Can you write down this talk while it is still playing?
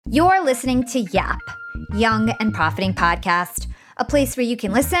You're listening to YAP, Young and Profiting Podcast, a place where you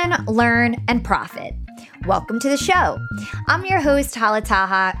can listen, learn, and profit. Welcome to the show. I'm your host, Hala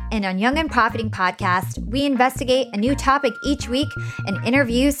Taha, and on Young and Profiting Podcast, we investigate a new topic each week and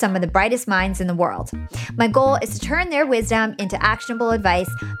interview some of the brightest minds in the world. My goal is to turn their wisdom into actionable advice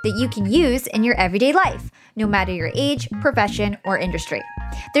that you can use in your everyday life, no matter your age, profession, or industry.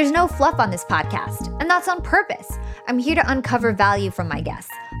 There's no fluff on this podcast, and that's on purpose. I'm here to uncover value from my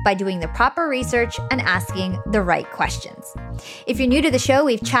guests by doing the proper research and asking the right questions. If you're new to the show,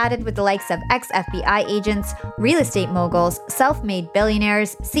 we've chatted with the likes of ex-FBI agents, real estate moguls, self-made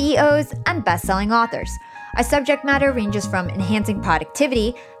billionaires, CEOs, and best-selling authors. Our subject matter ranges from enhancing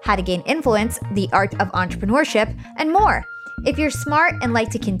productivity, how to gain influence, the art of entrepreneurship, and more. If you're smart and like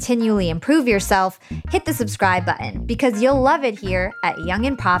to continually improve yourself, hit the subscribe button because you'll love it here at Young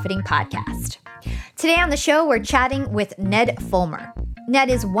and Profiting Podcast. Today on the show, we're chatting with Ned Fulmer.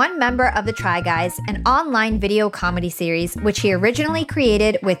 Ned is one member of the Try Guys, an online video comedy series which he originally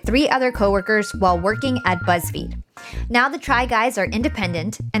created with 3 other coworkers while working at BuzzFeed. Now the Try Guys are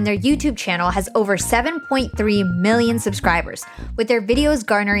independent, and their YouTube channel has over 7.3 million subscribers, with their videos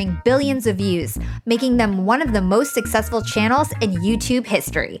garnering billions of views, making them one of the most successful channels in YouTube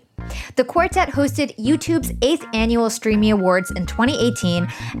history. The quartet hosted YouTube's 8th annual Streamy Awards in 2018,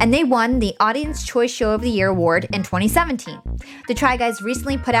 and they won the Audience Choice Show of the Year award in 2017. The Try Guys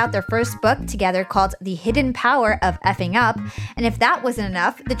recently put out their first book together called The Hidden Power of Effing Up, and if that wasn't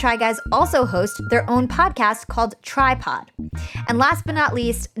enough, the Try Guys also host their own podcast called Tripod. And last but not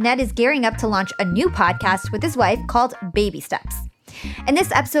least, Ned is gearing up to launch a new podcast with his wife called Baby Steps. In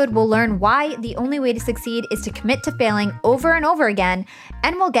this episode, we'll learn why the only way to succeed is to commit to failing over and over again,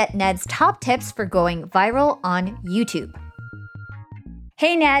 and we'll get Ned's top tips for going viral on YouTube.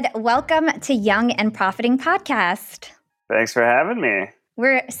 Hey, Ned, welcome to Young and Profiting Podcast. Thanks for having me.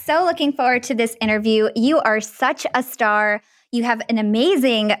 We're so looking forward to this interview. You are such a star. You have an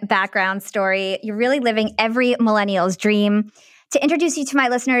amazing background story. You're really living every millennial's dream. To introduce you to my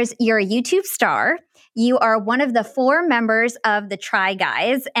listeners, you're a YouTube star. You are one of the 4 members of the Try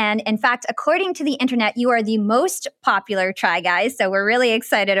Guys. And in fact, according to the internet, you are the most popular Try Guys. So we're really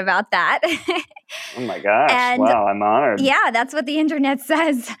excited about that. Oh my gosh. Wow, I'm honored. Yeah, that's what the internet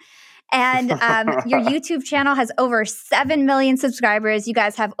says. And your YouTube channel has over 7 million subscribers. You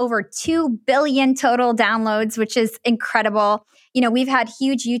guys have over 2 billion total downloads, which is incredible. You know, we've had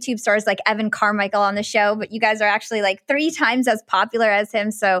huge YouTube stars like Evan Carmichael on the show, but you guys are actually like 3 times as popular as him.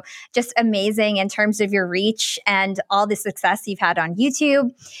 So just amazing in terms of your reach and all the success you've had on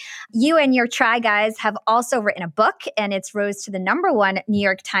YouTube. You and your Try Guys have also written a book, and it's rose to the #1 New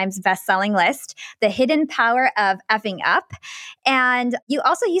York Times bestselling list, The Hidden Power of Effing Up. And you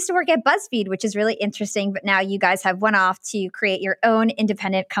also used to work at BuzzFeed, which is really interesting, but now you guys have went off to create your own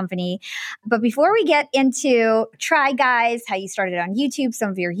independent company. But before we get into Try Guys, how you started on YouTube, some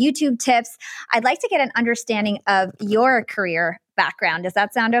of your YouTube tips, I'd like to get an understanding of your career background. Does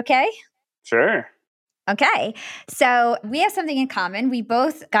that sound okay? Sure. Okay. So we have something in common. We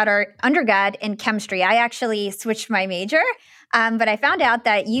both got our undergrad in chemistry. I actually switched my major, but I found out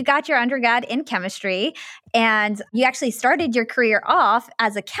that you got your undergrad in chemistry, and you actually started your career off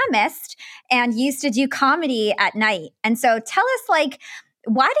as a chemist and used to do comedy at night. And so tell us,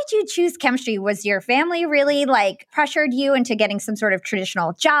 why did you choose chemistry? Was your family really pressured you into getting some sort of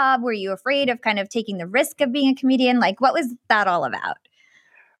traditional job? Were you afraid of kind of taking the risk of being a comedian? What was that all about?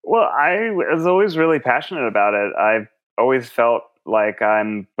 Well, I was always really passionate about it. I've always felt like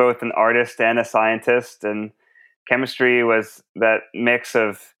I'm both an artist and a scientist, and chemistry was that mix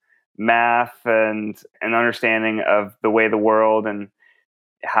of math and an understanding of the way the world and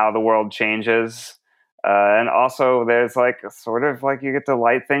how the world changes. And also there's you get to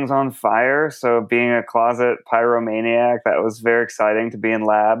light things on fire. So being a closet pyromaniac, that was very exciting to be in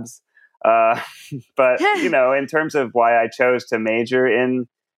labs. But, in terms of why I chose to major in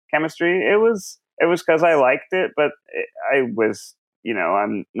chemistry, it was because I liked it, but I was,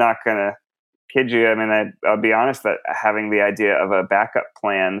 I'm not going to kid you. I mean, I'll be honest that having the idea of a backup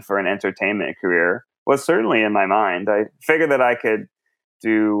plan for an entertainment career was certainly in my mind. I figured that I could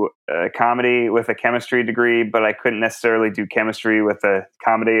do comedy with a chemistry degree, but I couldn't necessarily do chemistry with a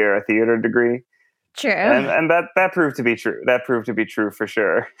comedy or a theater degree. True. And that proved to be true. That proved to be true for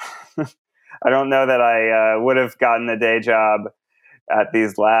sure. I don't know that I would have gotten a day job at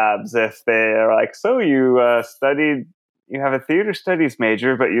these labs if they are like, so you have a theater studies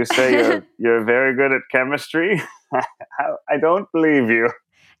major, but you say you're very good at chemistry. I don't believe you.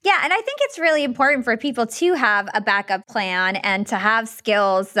 Yeah, and I think it's really important for people to have a backup plan and to have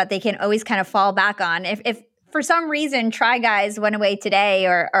skills that they can always kind of fall back on. If for some reason Try Guys went away today,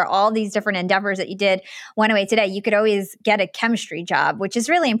 or all these different endeavors that you did went away today, you could always get a chemistry job, which is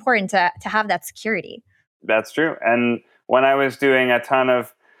really important to have that security. That's true. And when I was doing a ton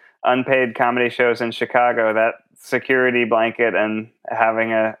of unpaid comedy shows in Chicago, that security blanket and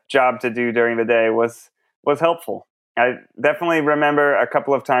having a job to do during the day was helpful. I definitely remember a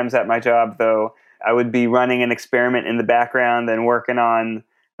couple of times at my job, though, I would be running an experiment in the background and working on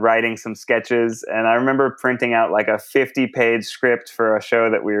writing some sketches. And I remember printing out like a 50-page script for a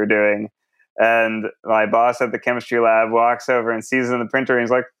show that we were doing. And my boss at the chemistry lab walks over and sees it in the printer, and he's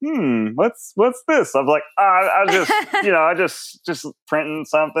like, what's this? I'm like, I just, I just printing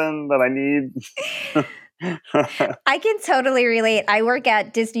something that I need. I can totally relate. I work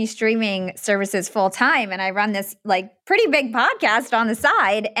at Disney streaming services full time, and I run this like pretty big podcast on the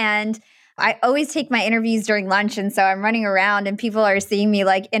side. And I always take my interviews during lunch. And so I'm running around and people are seeing me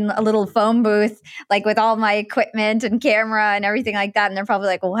like in a little phone booth, like with all my equipment and camera and everything like that. And they're probably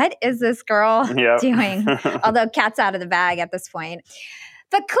like, what is this girl doing? Although cat's out of the bag at this point.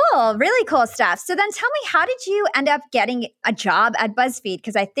 But cool, really cool stuff. So then tell me, how did you end up getting a job at BuzzFeed?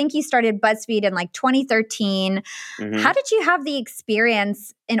 Because I think you started BuzzFeed in like 2013. How did you have the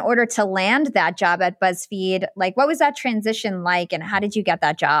experience in order to land that job at BuzzFeed? Like, what was that transition like, and how did you get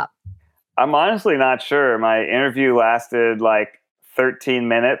that job? I'm honestly not sure. My interview lasted like 13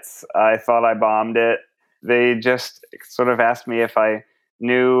 minutes. I thought I bombed it. They just sort of asked me if I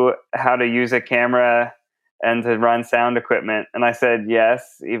knew how to use a camera and to run sound equipment. And I said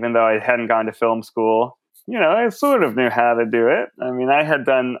yes, even though I hadn't gone to film school. I sort of knew how to do it. I mean, I had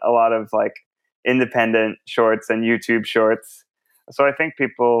done a lot of like independent shorts and YouTube shorts. So I think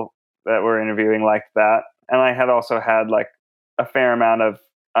people that were interviewing liked that. And I had also had like a fair amount of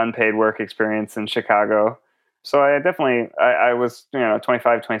unpaid work experience in Chicago. So I was,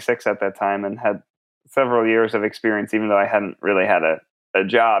 25, 26 at that time and had several years of experience, even though I hadn't really had a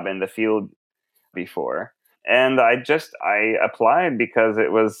job in the field before. And I applied because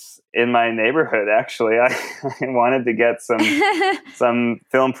it was in my neighborhood. Actually, I wanted to get some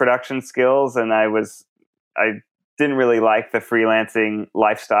film production skills, and I didn't really like the freelancing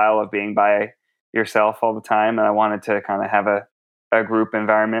lifestyle of being by yourself all the time, and I wanted to kind of have a group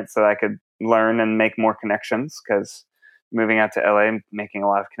environment so that I could learn and make more connections, because moving out to LA and making a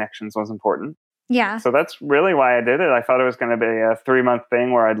lot of connections was important. Yeah. So that's really why I did it. I thought it was going to be a 3-month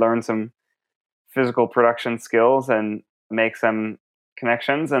thing where I'd learn some physical production skills and make some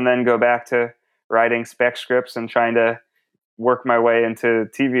connections, and then go back to writing spec scripts and trying to work my way into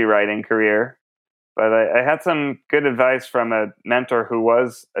TV writing career. But I had some good advice from a mentor who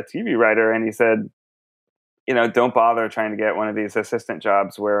was a TV writer, and he said, don't bother trying to get one of these assistant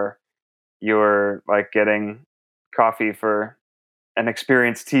jobs where you're like getting coffee for an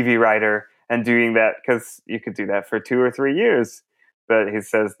experienced TV writer and doing that, because you could do that for 2 or 3 years. But he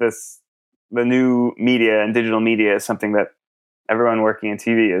says the new media and digital media is something that everyone working in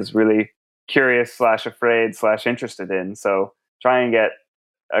TV is really curious / afraid / interested in. So try and get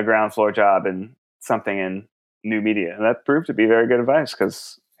a ground floor job in something in new media. And that proved to be very good advice,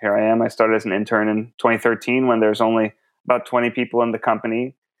 because here I am. I started as an intern in 2013 when there's only about 20 people in the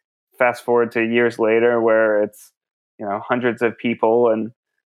company. Fast forward to years later where it's, hundreds of people and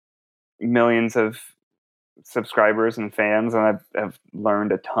millions of subscribers and fans. And I've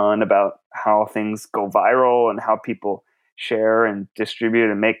learned a ton about how things go viral and how people share and distribute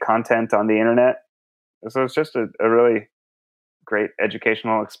and make content on the internet. So it's just a really great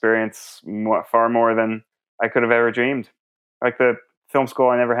educational experience, far more than I could have ever dreamed. Like the film school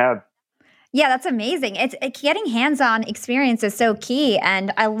I never had. Yeah, that's amazing. It's getting hands-on experience is so key.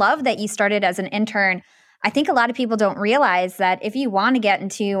 And I love that you started as an intern. I think a lot of people don't realize that if you want to get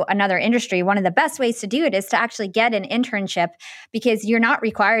into another industry, one of the best ways to do it is to actually get an internship, because you're not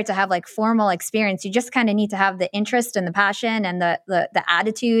required to have like formal experience. You just kind of need to have the interest and the passion and the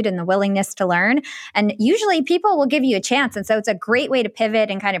attitude and the willingness to learn. And usually people will give you a chance. And so it's a great way to pivot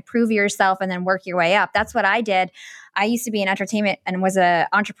and kind of prove yourself and then work your way up. That's what I did. I used to be in entertainment and was an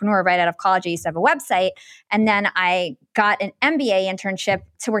entrepreneur right out of college. I used to have a website. And then I got an MBA internship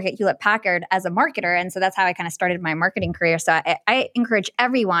to work at Hewlett Packard as a marketer. And so that's how I kind of started my marketing career. So I encourage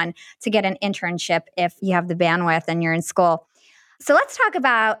everyone to get an internship if you have the bandwidth and you're in school. So let's talk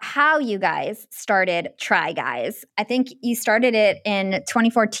about how you guys started Try Guys. I think you started it in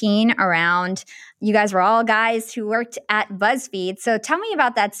 2014 around, you guys were all guys who worked at BuzzFeed. So tell me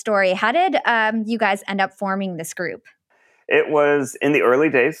about that story. How did you guys end up forming this group? It was in the early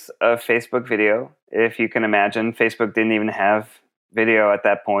days of Facebook video. If you can imagine, Facebook didn't even have video at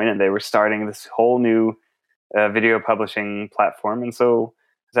that point, and they were starting this whole new video publishing platform. And so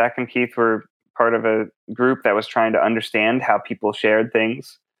Zach and Keith were part of a group that was trying to understand how people shared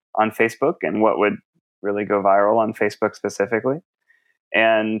things on Facebook and what would really go viral on Facebook specifically.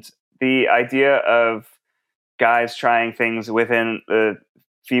 And the idea of guys trying things within the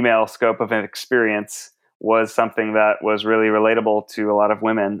female scope of an experience was something that was really relatable to a lot of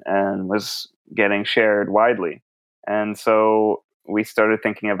women and was getting shared widely. And so we started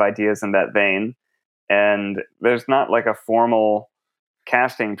thinking of ideas in that vein. And there's not like a formal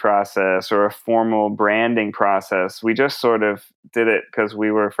casting process or a formal branding process. We just sort of did it because we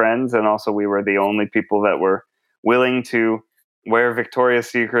were friends, and also we were the only people that were willing to wear Victoria's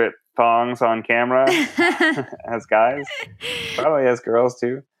Secret thongs on camera as guys, probably as girls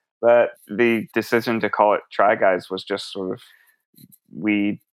too. But the decision to call it Try Guys was just sort of,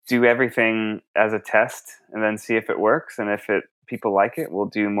 we do everything as a test and then see if it works, and if people like it, we'll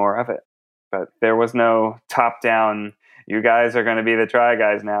do more of it. But there was no top down, you guys are going to be the Try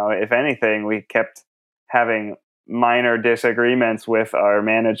Guys now. If anything, we kept having minor disagreements with our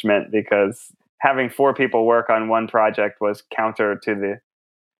management because having 4 people work on one project was counter to the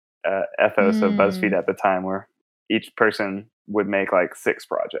ethos of BuzzFeed at the time, where each person would make like 6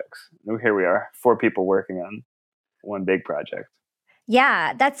 projects. Here we are, 4 people working on one big project.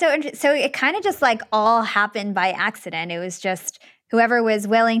 Yeah, that's so interesting. So it kind of just like all happened by accident. It was just whoever was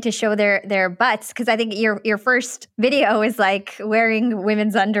willing to show their butts, because I think your first video is like wearing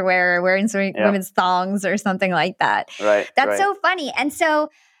women's underwear or wearing women's thongs or something like that. Right. That's so funny. And so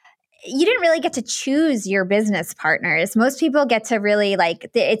you didn't really get to choose your business partners. Most people get to really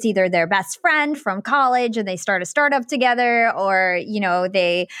it's either their best friend from college and they start a startup together, or,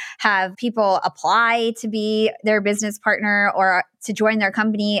 they have people apply to be their business partner or to join their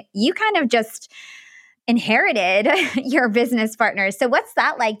company. You kind of just inherited your business partner. So what's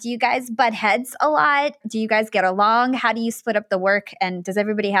that like? Do you guys butt heads a lot? Do you guys get along? How do you split up the work? And does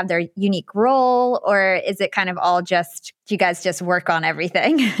everybody have their unique role, or is it kind of all just, do you guys just work on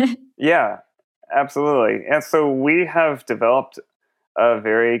everything? Yeah, absolutely. And so we have developed a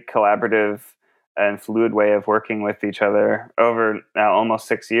very collaborative and fluid way of working with each other over now almost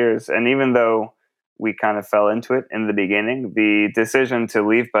 6 years. And even though we kind of fell into it in the beginning, the decision to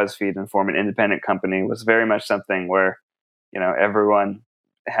leave BuzzFeed and form an independent company was very much something where, everyone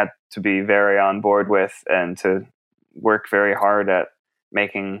had to be very on board with and to work very hard at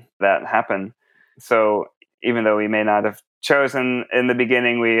making that happen. So even though we may not have chosen in the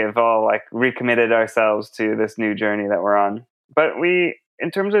beginning, we have all recommitted ourselves to this new journey that we're on. But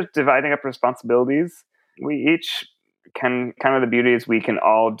in terms of dividing up responsibilities, we each can, kind of the beauty is we can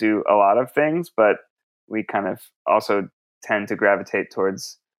all do a lot of things, but we kind of also tend to gravitate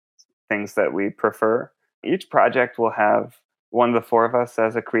towards things that we prefer. Each project will have one of the 4 of us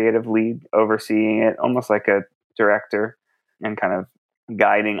as a creative lead overseeing it, almost like a director, and kind of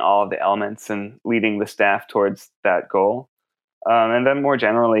guiding all of the elements and leading the staff towards that goal. And then more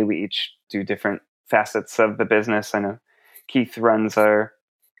generally, we each do different facets of the business. I know Keith runs our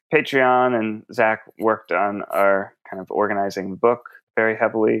Patreon, and Zach worked on our kind of organizing the book very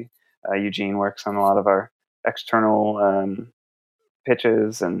heavily. Eugene works on a lot of our external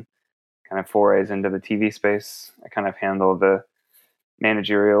pitches and kind of forays into the TV space. I kind of handle the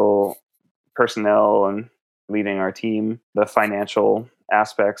managerial personnel and leading our team, the financial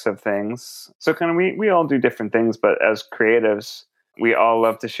aspects of things. So kind of we all do different things, but as creatives, we all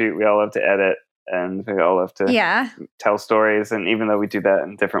love to shoot, we all love to edit, and we all love to tell stories. And even though we do that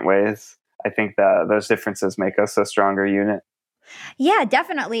in different ways, I think that those differences make us a stronger unit. Yeah,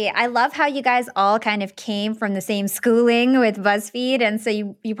 definitely. I love how you guys all kind of came from the same schooling with BuzzFeed. And so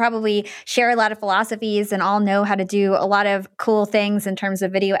you probably share a lot of philosophies and all know how to do a lot of cool things in terms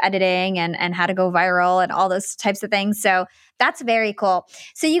of video editing and how to go viral and all those types of things. So that's very cool.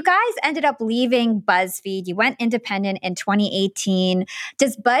 So you guys ended up leaving BuzzFeed. You went independent in 2018.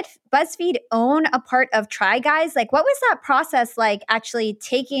 Does BuzzFeed own a part of Try Guys? What was that process like, actually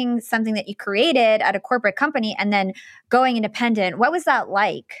taking something that you created at a corporate company and then going independent? What was that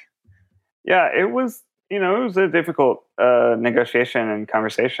like? Yeah, it was, it was a difficult negotiation and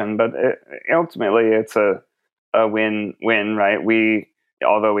conversation, but ultimately it's a win-win, right?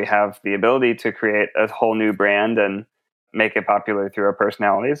 Although we have the ability to create a whole new brand and make it popular through our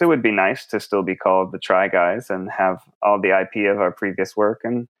personalities, it would be nice to still be called the Try Guys and have all the IP of our previous work.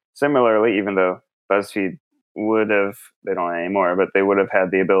 And similarly, even though BuzzFeed they don't anymore, but they would have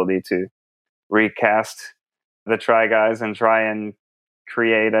had the ability to recast the Try Guys and try and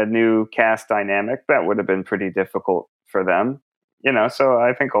create a new cast dynamic, that would have been pretty difficult for them. So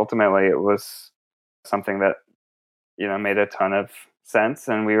I think ultimately it was something that, made a ton of sense,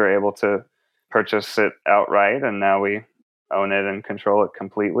 and we were able to purchase it outright, and now we own it and control it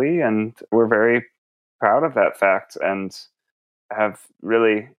completely. And we're very proud of that fact and have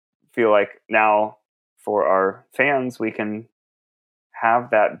really feel like now for our fans, we can have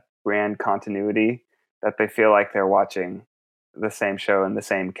that brand continuity that they feel like they're watching the same show and the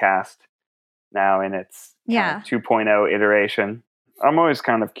same cast now in its 2.0 iteration. I'm always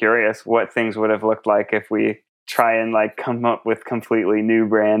kind of curious what things would have looked like if we try and like come up with completely new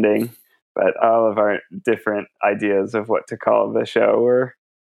branding. But all of our different ideas of what to call the show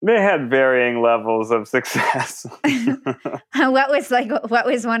they had varying levels of success. What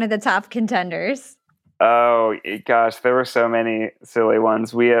was one of the top contenders? Oh gosh, there were so many silly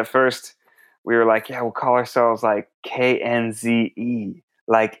ones. We were like, yeah, we'll call ourselves like KNZE,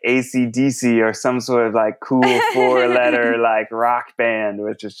 like AC/DC or some sort of like cool 4-letter like rock band,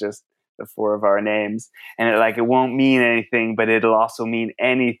 which is just the 4 of our names. And it won't mean anything, but it'll also mean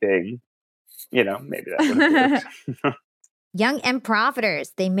anything. Maybe that would have worked. Young and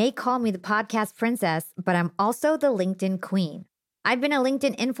Profiters, they may call me the podcast princess, but I'm also the LinkedIn queen. I've been a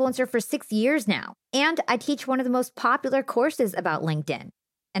LinkedIn influencer for 6 years now, and I teach one of the most popular courses about LinkedIn.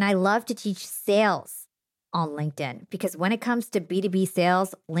 And I love to teach sales on LinkedIn because when it comes to B2B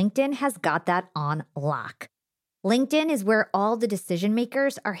sales, LinkedIn has got that on lock. LinkedIn is where all the decision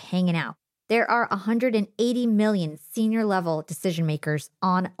makers are hanging out. There are 180 million senior level decision makers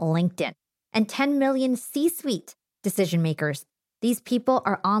on LinkedIn and 10 million C-suite decision makers. These people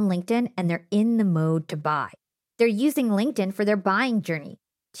are on LinkedIn and they're in the mode to buy. They're using LinkedIn for their buying journey,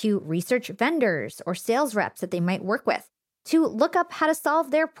 to research vendors or sales reps that they might work with, to look up how to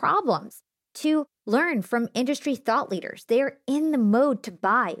solve their problems, to learn from industry thought leaders. They are in the mode to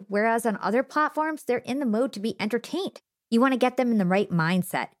buy, whereas on other platforms, they're in the mode to be entertained. You want to get them in the right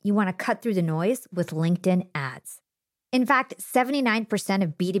mindset. You want to cut through the noise with LinkedIn ads. In fact, 79%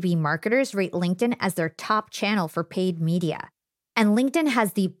 of B2B marketers rate LinkedIn as their top channel for paid media. And LinkedIn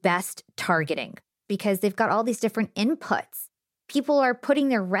has the best targeting because they've got all these different inputs. People are putting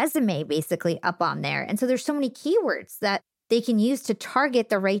their resume basically up on there. And so there's so many keywords that they can use to target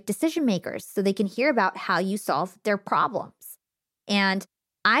the right decision makers so they can hear about how you solve their problems. And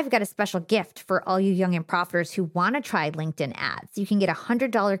I've got a special gift for all you young and profiters who want to try LinkedIn ads. You can get a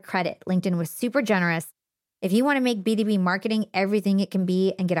 $100 credit. LinkedIn was super generous. If you want to make B2B marketing everything it can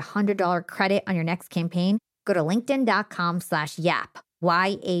be and get a $100 credit on your next campaign, go to linkedin.com/yap,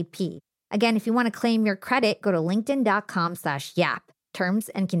 YAP. Again, if you want to claim your credit, go to linkedin.com/yap. Terms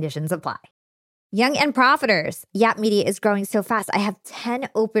and conditions apply. Young and Profiters, Yap Media is growing so fast. I have 10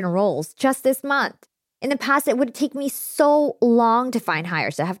 open roles just this month. In the past, it would take me so long to find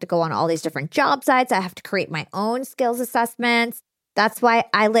hires. I have to go on all these different job sites. I have to create my own skills assessments. That's why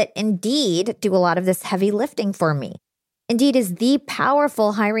I let Indeed do a lot of this heavy lifting for me. Indeed is the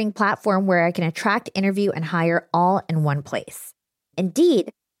powerful hiring platform where I can attract, interview, and hire all in one place. Indeed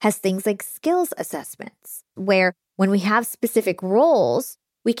has things like skills assessments, where when we have specific roles,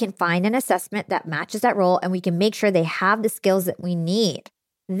 we can find an assessment that matches that role and we can make sure they have the skills that we need.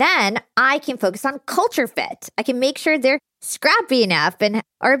 Then I can focus on culture fit. I can make sure they're scrappy enough and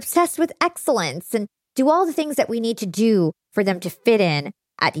are obsessed with excellence and do all the things that we need to do for them to fit in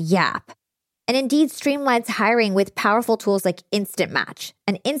at Yap. And Indeed streamlines hiring with powerful tools like Instant Match.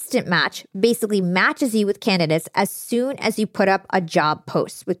 An Instant Match basically matches you with candidates as soon as you put up a job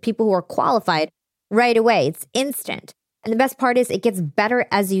post with people who are qualified right away. It's instant. And the best part is it gets better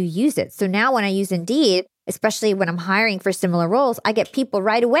as you use it. So now when I use Indeed, especially when I'm hiring for similar roles, I get people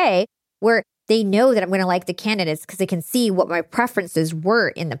right away where they know that I'm going to like the candidates because they can see what my preferences were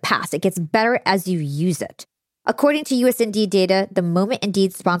in the past. It gets better as you use it. According to US Indeed data, the moment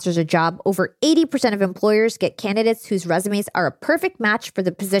Indeed sponsors a job, over 80% of employers get candidates whose resumes are a perfect match for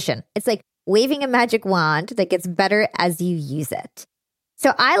the position. It's like waving a magic wand that gets better as you use it.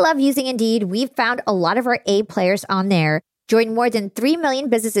 So I love using Indeed. We've found a lot of our A players on there. Join more than 3 million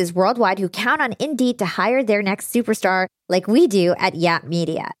businesses worldwide who count on Indeed to hire their next superstar like we do at Yap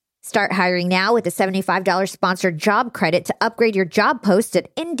Media. Start hiring now with a $75 sponsored job credit to upgrade your job post at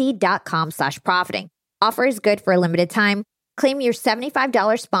Indeed.com/profiting. Offer is good for a limited time. Claim your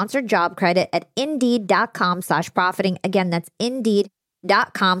 $75 sponsored job credit at Indeed.com/profiting. Again, that's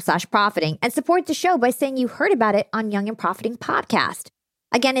Indeed.com/profiting. And support the show by saying you heard about it on Young and Profiting Podcast.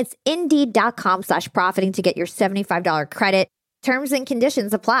 Again, it's Indeed.com/profiting to get your $75 credit. Terms and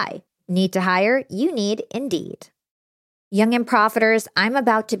conditions apply. Need to hire? You need Indeed. Young and Profiters, I'm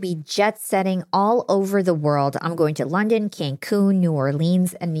about to be jet-setting all over the world. I'm going to London, Cancun, New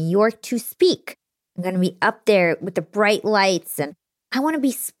Orleans, and New York to speak. I'm going to be up there with the bright lights, and I want to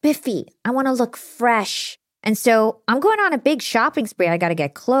be spiffy. I want to look fresh. And so I'm going on a big shopping spree. I got to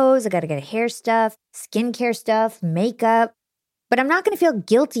get clothes. I got to get hair stuff, skincare stuff, makeup. But I'm not going to feel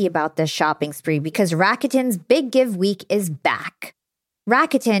guilty about this shopping spree because Rakuten's Big Give Week is back.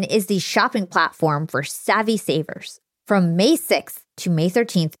 Rakuten is the shopping platform for savvy savers. From May 6th to May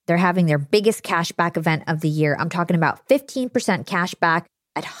 13th, they're having their biggest cashback event of the year. I'm talking about 15% cashback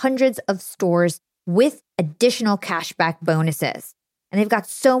at hundreds of stores with additional cashback bonuses. And they've got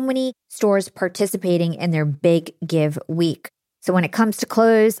so many stores participating in their Big Give Week. So when it comes to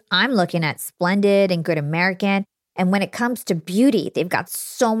clothes, I'm looking at Splendid and Good American. And when it comes to beauty, they've got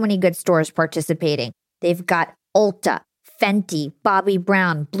so many good stores participating. They've got Ulta, Fenty, Bobbi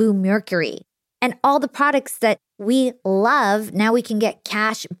Brown, Blue Mercury, and all the products that we love. Now we can get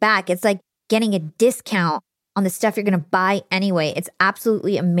cash back. It's like getting a discount on the stuff you're going to buy anyway. It's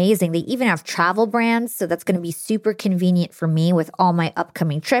absolutely amazing. They even have travel brands, so that's going to be super convenient for me with all my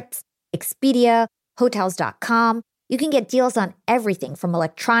upcoming trips. Expedia, Hotels.com. You can get deals on everything from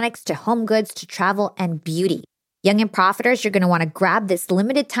electronics to home goods to travel and beauty. Young and profiters, you're going to want to grab this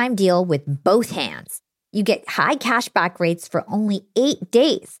limited time deal with both hands. You get high cashback rates for only 8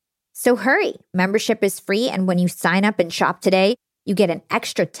 days. So hurry. Membership is free, and when you sign up and shop today, you get an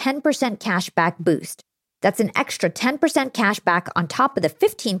extra 10% cashback boost. That's an extra 10% cash back on top of the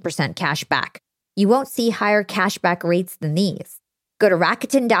 15% cash back. You won't see higher cashback rates than these. Go to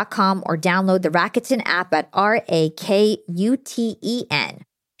Rakuten.com or download the Rakuten app at Rakuten.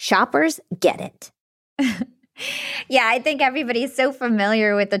 Shoppers get it. Yeah, I think everybody's so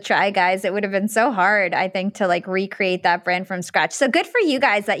familiar with the Try Guys. It would have been so hard, I think, to like recreate that brand from scratch. So good for you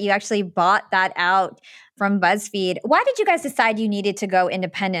guys that you actually bought that out from BuzzFeed. Why did you guys decide you needed to go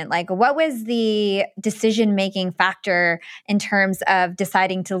independent? Like, what was the decision-making factor in terms of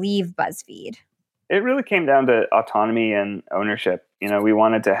deciding to leave BuzzFeed? It really came down to autonomy and ownership. We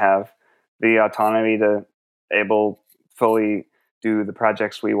wanted to have the autonomy to able fully do the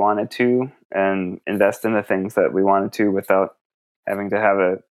projects we wanted to and invest in the things that we wanted to without having to have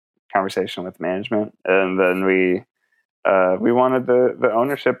a conversation with management. And then we wanted the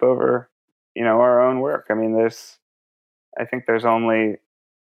ownership over, our own work. I mean, I think there's only,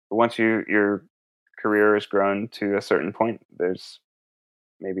 once your career has grown to a certain point, there's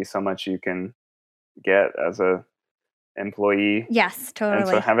maybe so much you can get as a employee. Yes, totally. And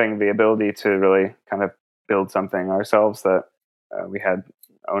so having the ability to really kind of build something ourselves that we had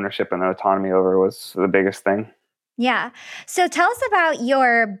ownership and autonomy over was the biggest thing. Yeah. So tell us about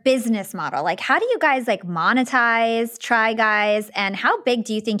your business model. Like, how do you guys monetize Try Guys, and how big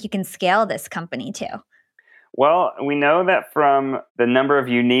do you think you can scale this company to? Well, we know that from the number of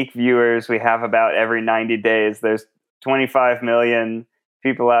unique viewers we have about every 90 days, there's 25 million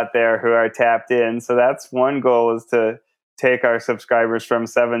people out there who are tapped in. So that's one goal, is to take our subscribers from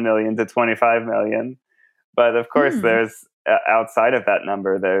 7 million to 25 million. But of course, there's outside of that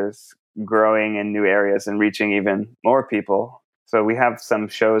number, there's growing in new areas and reaching even more people. So we have some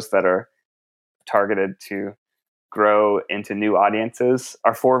shows that are targeted to grow into new audiences.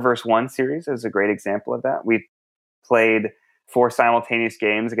 Our 4vs1 series is a great example of that. We played 4 simultaneous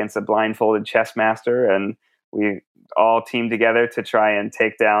games against a blindfolded chess master, and we all teamed together to try and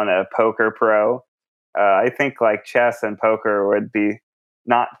take down a poker pro. I think chess and poker would be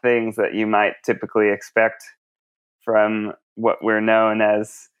not things that you might typically expect from what we're known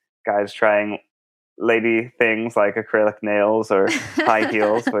as guys trying lady things like acrylic nails or high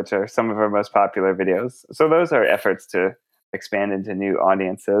heels, which are some of our most popular videos. So those are efforts to expand into new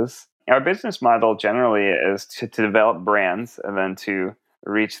audiences. Our business model generally is to develop brands and then to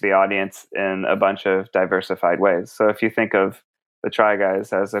reach the audience in a bunch of diversified ways. So if you think of the Try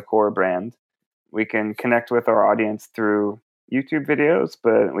Guys as a core brand, we can connect with our audience through YouTube videos,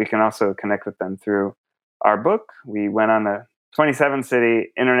 but we can also connect with them through our book. We went on a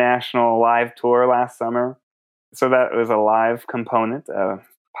 27-city international live tour last summer. So that was a live component of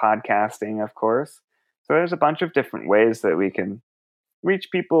podcasting, of course. So there's a bunch of different ways that we can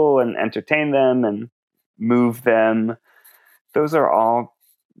reach people and entertain them and move them. Those are all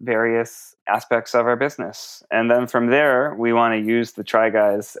various aspects of our business. And then from there, we want to use the Try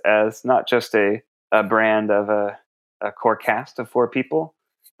Guys as not just a brand of a core cast of 4 people,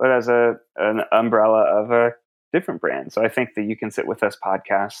 but as an umbrella of a different brand. So I think the You Can Sit With Us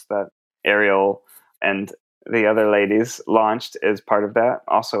podcast that Ariel and the other ladies launched is part of that.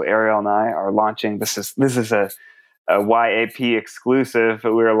 Also, Ariel and I are launching, this is a YAP exclusive,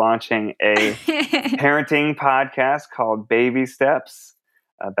 but we're launching a parenting podcast called Baby Steps.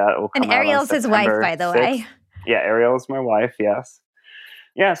 That will come and out Ariel's his wife, by the 6th. way. Yeah, Ariel is my wife, yes.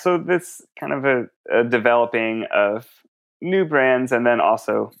 Yeah, so this kind of a developing of new brands and then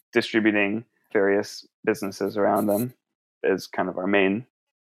also distributing various businesses around them is kind of our main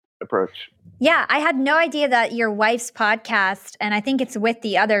approach. Yeah, I had no idea that your wife's podcast, and I think it's with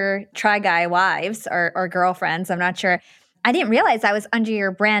the other Try Guy wives or girlfriends, I'm not sure. I didn't realize that was under your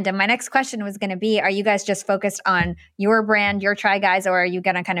brand. And my next question was going to be, are you guys just focused on your brand, your Try Guys, or are you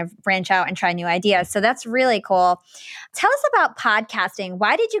going to kind of branch out and try new ideas? So that's really cool. Tell us about podcasting.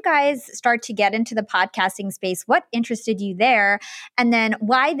 Why did you guys start to get into the podcasting space? What interested you there? And then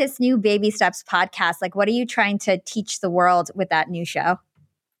why this new Baby Steps podcast? Like, what are you trying to teach the world with that new show?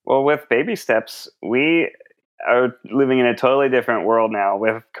 Well, with Baby Steps, we are living in a totally different world now.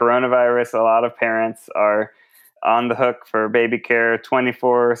 With coronavirus, a lot of parents are on the hook for baby care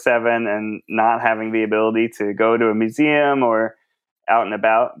 24/7 and not having the ability to go to a museum or out and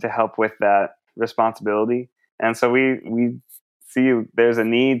about to help with that responsibility. And so we see there's a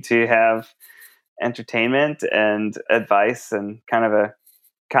need to have entertainment and advice and kind of a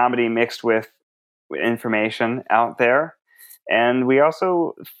comedy mixed with information out there. And we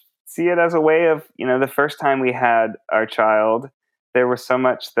also see it as a way of, the first time we had our child, there was so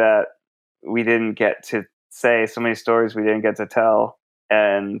much that we didn't get to say, so many stories we didn't get to tell.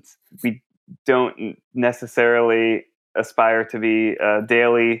 And we don't necessarily aspire to be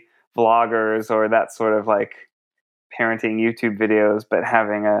daily vloggers or that sort of like parenting YouTube videos, but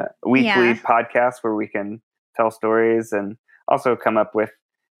having a weekly podcast where we can tell stories and also come up with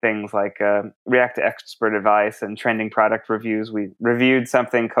things like react to expert advice and trending product reviews. We reviewed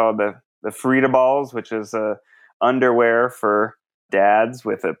something called the Frida Balls, which is underwear for dads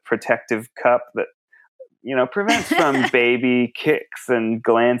with a protective cup that prevents from baby kicks and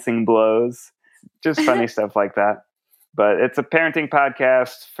glancing blows. Just funny stuff like that. But it's a parenting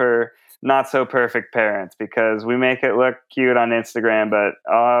podcast for not so perfect parents because we make it look cute on Instagram, but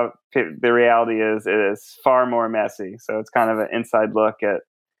the reality is it is far more messy. So it's kind of an inside look at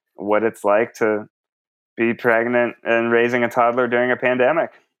what it's like to be pregnant and raising a toddler during a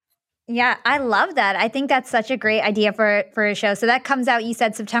pandemic. Yeah, I love that. I think that's such a great idea for a show. So that comes out, you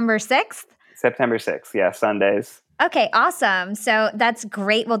said September 6th? September 6th, yeah, Sundays. Okay, awesome. So that's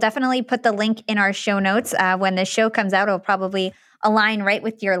great. We'll definitely put the link in our show notes. When the show comes out, it'll probably align right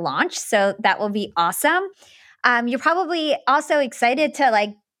with your launch. So that will be awesome. You're probably also excited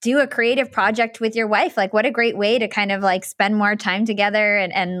to do a creative project with your wife. Like, what a great way to kind of spend more time together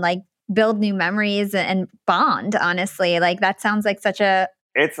and build new memories and bond, honestly. That sounds like such a...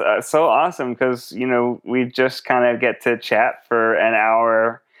 It's so awesome because, we just kind of get to chat for an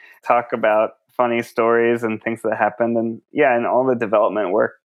hour, talk about funny stories and things that happened. And all the development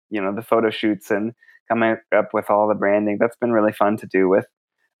work, the photo shoots and coming up with all the branding. That's been really fun to do with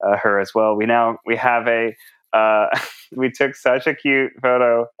her as well. We have we took such a cute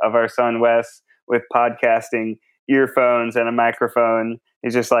photo of our son Wes with podcasting earphones and a microphone.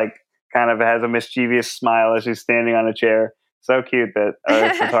 He's just kind of has a mischievous smile as he's standing on a chair. So cute that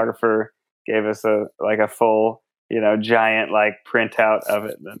our photographer gave us a full, giant printout of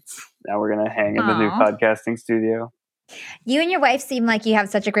it. Now we're going to hang in the new podcasting studio. You and your wife seem like you have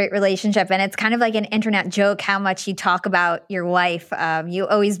such a great relationship, and it's kind of like an internet joke how much you talk about your wife. You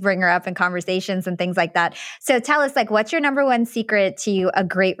always bring her up in conversations and things like that. So tell us, what's your number one secret to a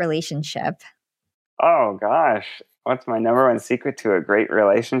great relationship? Oh, gosh. What's my number one secret to a great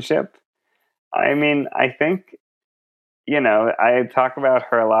relationship? I mean, I think, I talk about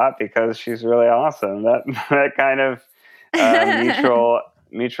her a lot because she's really awesome. That kind of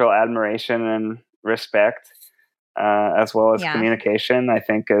mutual admiration and respect, as well as communication, I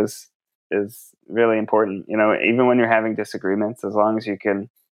think is really important. Even when you're having disagreements, as long as you can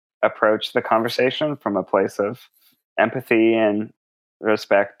approach the conversation from a place of empathy and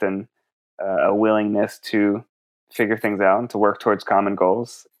respect and a willingness to figure things out and to work towards common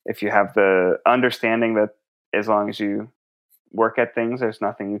goals. If you have the understanding that as long as you work at things, there's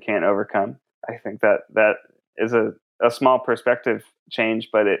nothing you can't overcome. I think that is a small perspective change,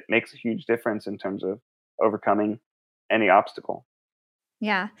 but it makes a huge difference in terms of overcoming any obstacle.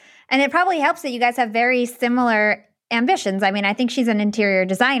 Yeah. And it probably helps that you guys have very similar ambitions. I mean, I think she's an interior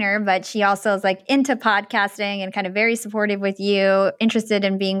designer, but she also is into podcasting and kind of very supportive with you, interested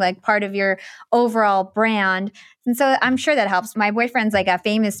in being part of your overall brand. And so I'm sure that helps. My boyfriend's a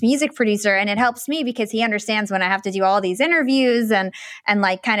famous music producer, and it helps me because he understands when I have to do all these interviews and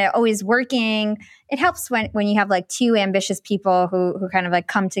kind of always working. It helps when you have two ambitious people who kind of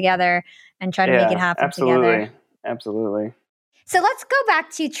come together and try to make it happen together. Absolutely. So let's go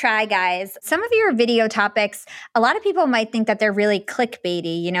back to Try Guys. Some of your video topics, a lot of people might think that they're really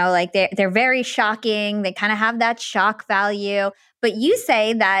clickbaity, they're very shocking. They kind of have that shock value. But you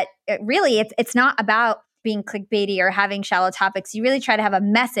say that it's not about being clickbaity or having shallow topics. You really try to have a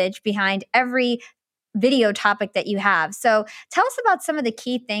message behind every video topic that you have. So tell us about some of the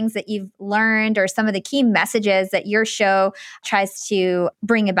key things that you've learned or some of the key messages that your show tries to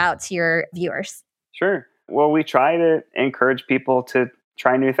bring about to your viewers. Sure. Well, we try to encourage people to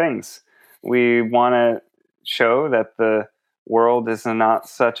try new things. We want to show that the world is not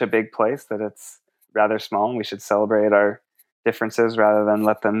such a big place, that it's rather small, and we should celebrate our differences rather than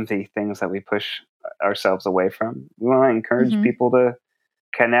let them be things that we push ourselves away from. We want to encourage people to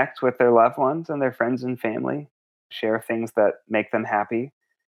connect with their loved ones and their friends and family, share things that make them happy.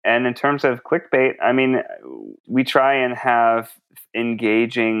 And in terms of clickbait, I mean, we try and have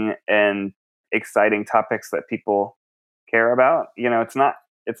engaging and exciting topics that people care about. It's not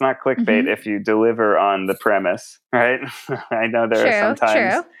clickbait if you deliver on the premise, right? I know there are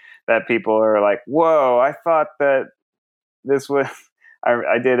sometimes that people are like, "Whoa, I thought that this was."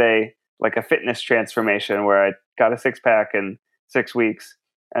 I did a fitness transformation where I got a 6-pack in 6 weeks,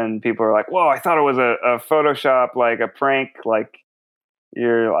 and people are like, "Whoa, I thought it was a Photoshop, like a prank, like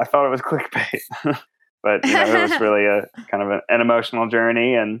I thought it was clickbait." But it was really a kind of an emotional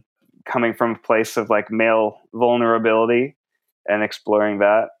journey, and coming from a place of like male vulnerability and exploring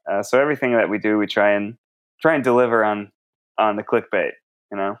that. So everything that we do, we try and deliver on the clickbait.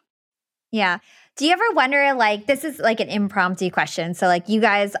 Yeah. Do you ever wonder, like, this is like an impromptu question. So, like, you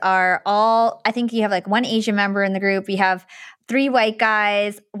guys are all, I think you have like one Asian member in the group. You have 3 white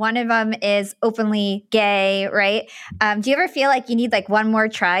guys. One of them is openly gay, right? Do you ever feel like you need like one more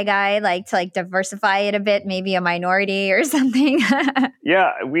try guy, like to like diversify it a bit, maybe a minority or something?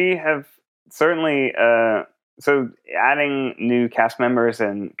 Yeah, we have certainly. So adding new cast members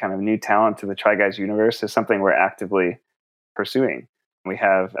and kind of new talent to the Try Guys universe is something we're actively pursuing. We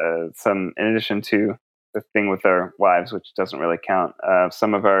have some, in addition to the thing with our wives, which doesn't really count,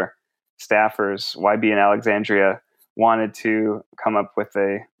 some of our staffers, YB in Alexandria, wanted to come up with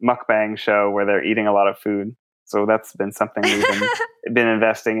a mukbang show where they're eating a lot of food. So that's been something we've been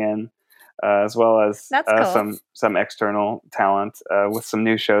investing in, as well as cool. some external talent with some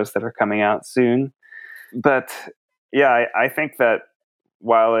new shows that are coming out soon. But yeah, I think that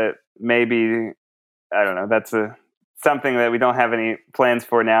while it may be, I don't know, that's something that we don't have any plans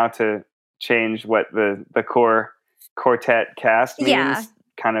for now to change what the core quartet cast means. Yeah.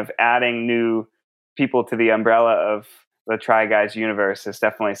 Kind of adding new people to the umbrella of the Try Guys universe is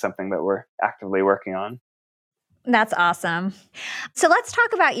definitely something that we're actively working on. That's awesome. So let's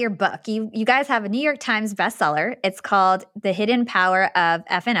talk about your book. You guys have a New York Times bestseller. It's called The Hidden Power of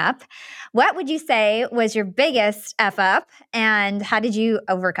Effing Up. What would you say was your biggest F up, and how did you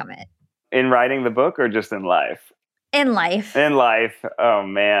overcome it? In writing the book or just in life? In life. In life. Oh,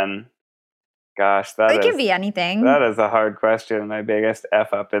 man. Gosh, It can be anything. That is a hard question. My biggest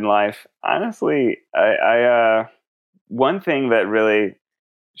F up in life. Honestly, I one thing that really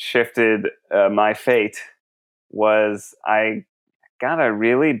shifted my fate was I got a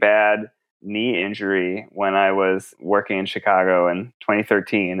really bad knee injury when I was working in Chicago in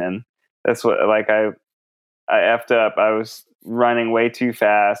 2013, and that's what I effed up. I was running way too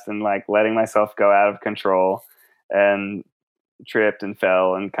fast and like letting myself go out of control, and tripped and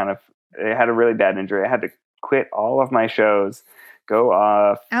fell and kind of had a really bad injury. I had to quit all of my shows, go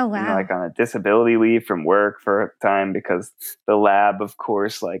off, Oh, wow. like on a disability leave from work for a time because the lab, of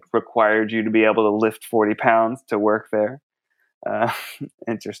course, like required you to be able to lift 40 pounds to work there.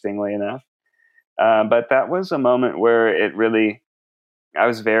 Interestingly enough. But that was a moment where I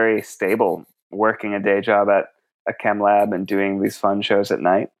was very stable working a day job at a chem lab and doing these fun shows at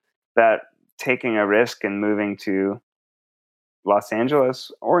night. That taking a risk and moving to Los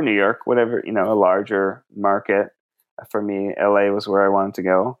Angeles or New York, whatever, a larger market. For me, LA was where I wanted to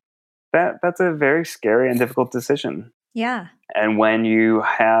go. That's a very scary and difficult decision. Yeah. And when you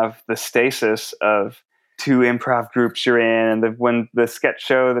have the stasis of 2 improv groups you're in, and when the sketch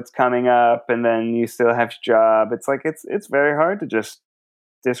show that's coming up, and then you still have your job, it's like it's very hard to just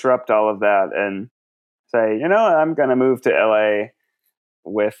disrupt all of that and say, I'm going to move to LA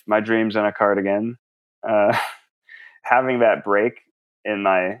with my dreams in a cardigan. Having that break in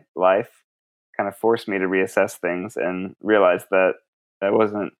my life kind of forced me to reassess things and realize that I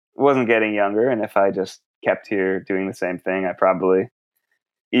wasn't getting younger. And if I just kept here doing the same thing, I probably,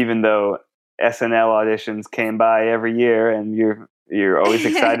 even though SNL auditions came by every year and you're always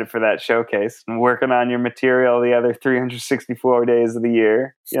excited for that showcase and working on your material the other 364 days of the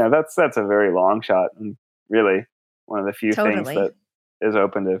year, that's a very long shot and really one of the few things that is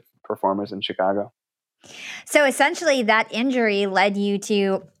open to performers in Chicago. So essentially that injury led you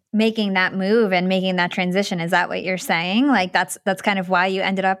to making that move and making that transition. Is that what you're saying? Like that's kind of why you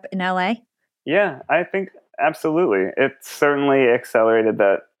ended up in LA? Yeah, I think absolutely. It certainly accelerated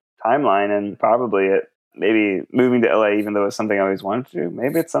that timeline, and probably maybe moving to LA, even though it's something I always wanted to do,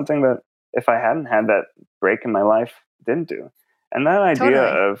 maybe it's something that if I hadn't had that break in my life, didn't do. And that idea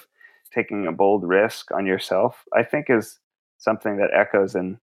Totally. of taking a bold risk on yourself, I think, is something that echoes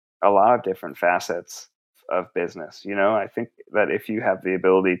in a lot of different facets of business. I think that if you have the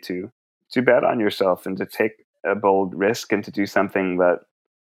ability to bet on yourself and to take a bold risk and to do something that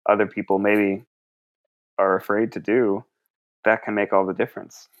other people maybe are afraid to do, that can make all the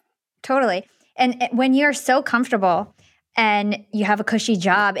difference. Totally. And when you're so comfortable and you have a cushy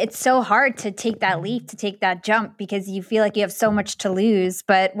job, it's so hard to take that leap, to take that jump, because you feel like you have so much to lose.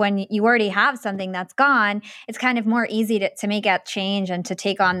 But when you already have something that's gone, it's kind of more easy to make that change and to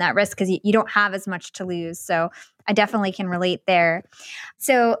take on that risk because you don't have as much to lose. So I definitely can relate there.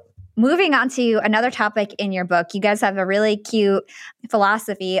 So moving on to another topic in your book, you guys have a really cute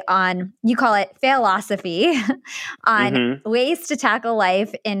philosophy on, you call it philosophy, on ways to tackle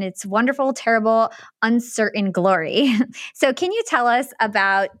life in its wonderful, terrible, uncertain glory. So can you tell us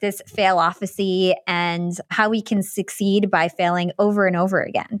about this philosophy and how we can succeed by failing over and over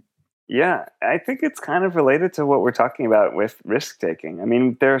again? Yeah, I think it's kind of related to what we're talking about with risk taking. I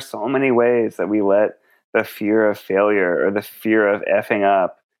mean, there are so many ways that we let the fear of failure or the fear of effing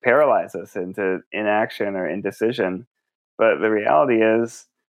up paralyze us into inaction or indecision. But the reality is,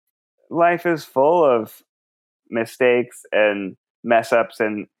 life is full of mistakes and mess ups.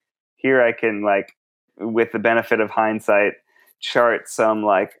 And here I can, like, with the benefit of hindsight, chart some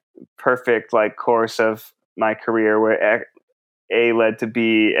perfect course of my career where A led to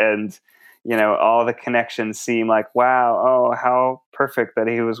B, and all the connections seem like, wow, oh, how perfect that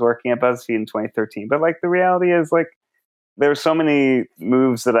he was working at BuzzFeed in 2013. But the reality is, there were so many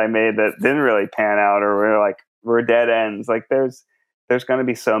moves that I made that didn't really pan out, or were dead ends. There's going to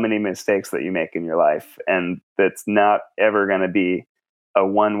be so many mistakes that you make in your life, and that's not ever going to be a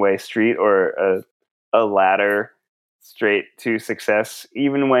one-way street or a ladder straight to success.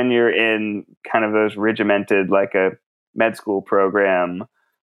 Even when you're in kind of those regimented, like a med school program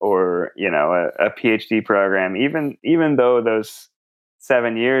or a PhD program, even though those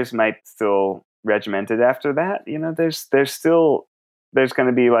 7 years might still regimented after that, there's going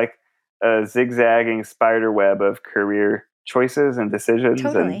to be a zigzagging spider web of career choices and decisions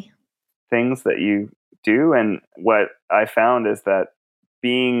and Totally. things that you do. And what I found is that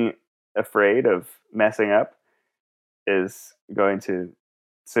being afraid of messing up is going to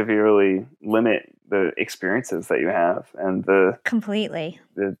severely limit the experiences that you have and Completely.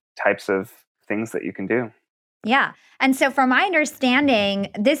 the types of things that you can do. Yeah. And so from my understanding,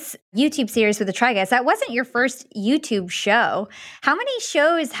 this YouTube series with the Try Guys, that wasn't your first YouTube show. How many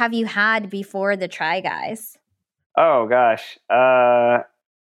shows have you had before the Try Guys? Oh gosh. I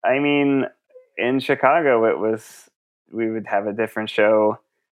mean, in Chicago, we would have a different show,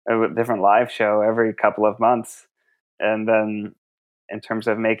 a different live show every couple of months. And then in terms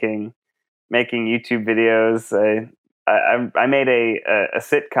of making YouTube videos, I made a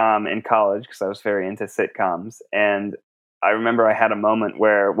sitcom in college because I was very into sitcoms. And I remember I had a moment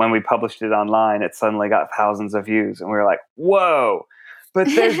where when we published it online, it suddenly got thousands of views. And we were like, whoa, but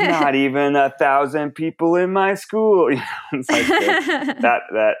there's not even 1,000 people in my school. It's like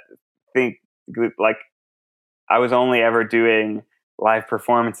that thing, like I was only ever doing live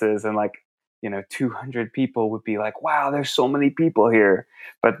performances, and 200 people would be like, wow, there's so many people here.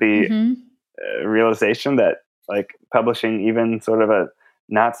 But the realization that publishing even sort of a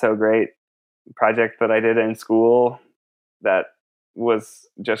not so great project that I did in school, that was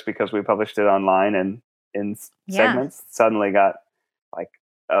just because we published it online and in segments, suddenly got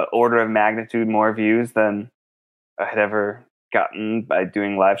an order of magnitude more views than I had ever gotten by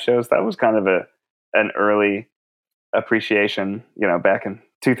doing live shows. That was kind of an early appreciation, back in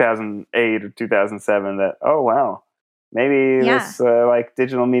 2008 or 2007, that, oh wow, maybe this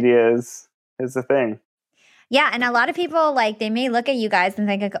digital media is a thing. Yeah, and a lot of people, they may look at you guys and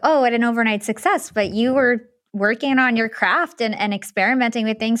think, oh, what an overnight success, but you were working on your craft and experimenting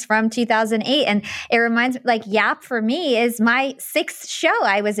with things from 2008. And it reminds me, Yap for me is my 6th show.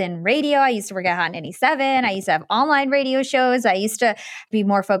 I was in radio. I used to work at Hot 97. I used to have online radio shows. I used to be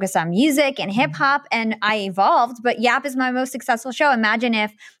more focused on music and hip hop, and I evolved, but Yap is my most successful show. Imagine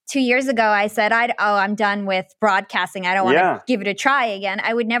if 2 years ago I said, I'm done with broadcasting. I don't want to give it a try again.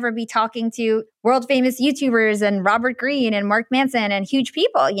 I would never be talking to world famous YouTubers and Robert Greene and Mark Manson and huge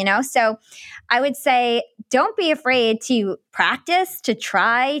people, So I would say, don't be afraid to practice, to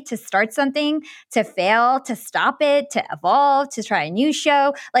try, to start something, to fail, to stop it, to evolve, to try a new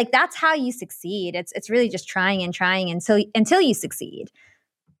show. That's how you succeed. It's really just trying and trying until you succeed.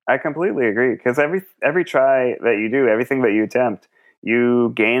 I completely agree, because every try that you do, everything that you attempt,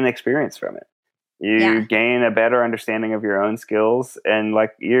 you gain experience from it. You gain a better understanding of your own skills, and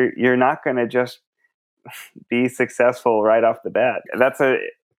like you're not going to just be successful right off the bat. That's a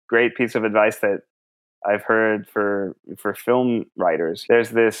great piece of advice that I've heard for film writers. There's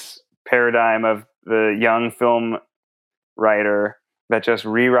this paradigm of the young film writer that just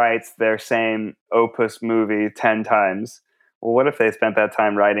rewrites their same opus movie 10 times. Well, what if they spent that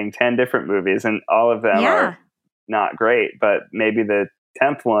time writing 10 different movies and all of them are not great, but maybe the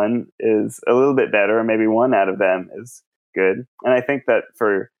 10th one is a little bit better, or maybe one out of them is good. And I think that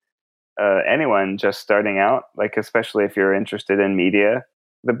for anyone just starting out, like especially if you're interested in media,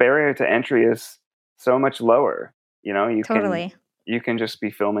 the barrier to entry is so much lower. You know, you can just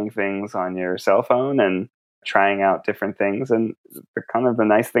be filming things on your cell phone and trying out different things. And the kind of the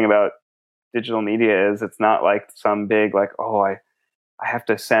nice thing about digital media is it's not like some big like, oh, I have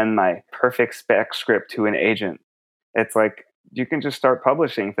to send my perfect spec script to an agent. It's like you can just start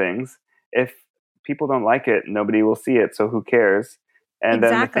publishing things. If people don't like it, nobody will see it, so who cares? And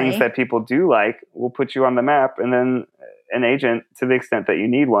then the things that people do like will put you on the map, and then an agent, to the extent that you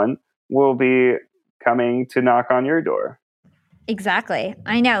need one, will be coming to knock on your door. Exactly.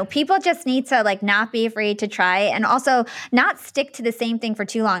 I know. People just need to like not be afraid to try and also not stick to the same thing for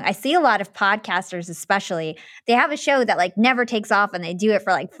too long. I see a lot of podcasters, especially, they have a show that like never takes off and they do it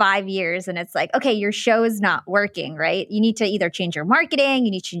for like 5 years. And it's like, okay, your show is not working, right? You need to either change your marketing,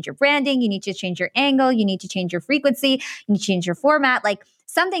 you need to change your branding, you need to change your angle, you need to change your frequency, you need to change your format. Like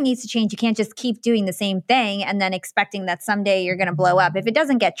something needs to change. You can't just keep doing the same thing and then expecting that someday you're going to blow up. If it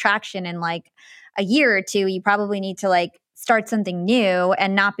doesn't get traction in like a year or two, you probably need to like start something new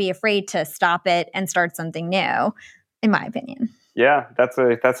and not be afraid to stop it and start something new, in my opinion. Yeah, that's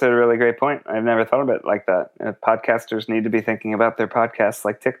a really great point. I've never thought of it like that. Podcasters need to be thinking about their podcasts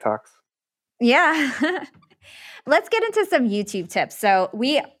like TikToks. Yeah. Let's get into some YouTube tips. So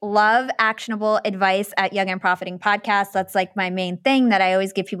we love actionable advice at Young and Profiting Podcast. That's like my main thing, that I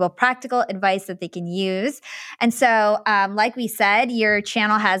always give people practical advice that they can use. And so like we said, your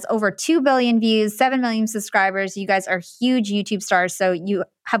channel has over 2 billion views, 7 million subscribers. You guys are huge YouTube stars, so you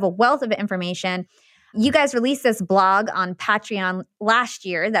have a wealth of information. You guys released this blog on Patreon last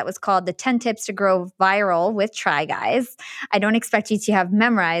year that was called The 10 Tips to Grow Viral with Try Guys. I don't expect you to have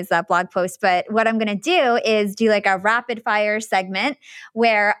memorized that blog post, but what I'm going to do is do like a rapid fire segment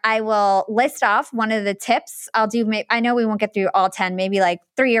where I will list off one of the tips. I know we won't get through all 10, maybe like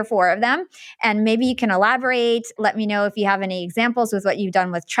 3 or 4 of them. And maybe you can elaborate. Let me know if you have any examples with what you've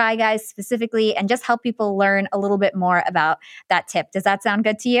done with Try Guys specifically, and just help people learn a little bit more about that tip. Does that sound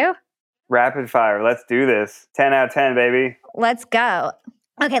good to you? Rapid fire. Let's do this. 10 out of 10, baby. Let's go.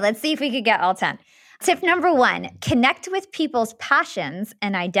 Okay, let's see if we could get all 10. Tip number 1, connect with people's passions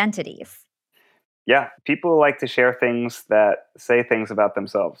and identities. Yeah, people like to share things that say things about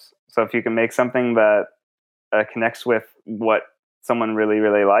themselves. So if you can make something that connects with what someone really,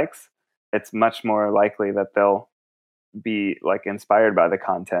 really likes, it's much more likely that they'll be like inspired by the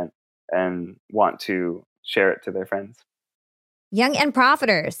content and want to share it to their friends. Young and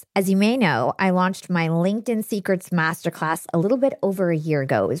Profiters, as you may know, I launched my LinkedIn Secrets Masterclass a little bit over a year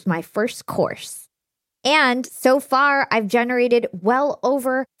ago. It was my first course. And so far, I've generated well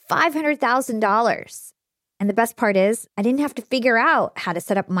over $500,000. And the best part is, I didn't have to figure out how to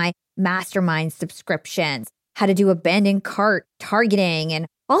set up my mastermind subscriptions, how to do abandoned cart targeting, and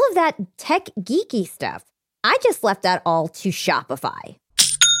all of that tech geeky stuff. I just left that all to Shopify.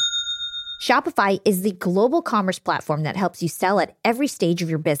 Shopify is the global commerce platform that helps you sell at every stage of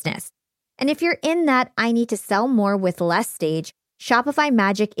your business. And if you're in that I need to sell more with less stage, Shopify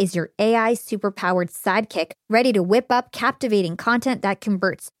Magic is your AI superpowered sidekick ready to whip up captivating content that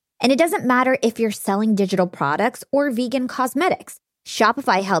converts. And it doesn't matter if you're selling digital products or vegan cosmetics.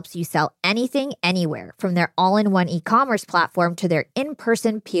 Shopify helps you sell anything, anywhere, from their all-in-one e-commerce platform to their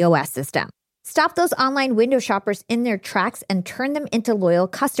in-person POS system. Stop those online window shoppers in their tracks and turn them into loyal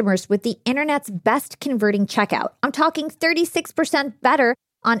customers with the internet's best converting checkout. I'm talking 36% better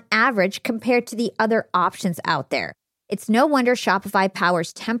on average compared to the other options out there. It's no wonder Shopify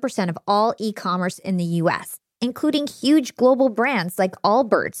powers 10% of all e-commerce in the US, including huge global brands like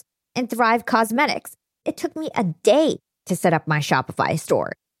Allbirds and Thrive Cosmetics. It took me a day to set up my Shopify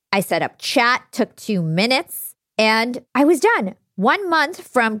store. I set up chat, took 2 minutes, and I was done. 1 month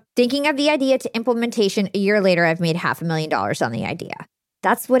from thinking of the idea to implementation, a year later, I've made $500,000 on the idea.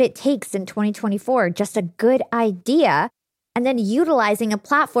 That's what it takes in 2024, just a good idea, and then utilizing a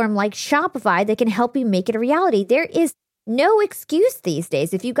platform like Shopify that can help you make it a reality. There is no excuse these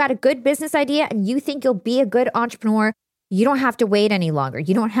days. If you've got a good business idea and you think you'll be a good entrepreneur, you don't have to wait any longer.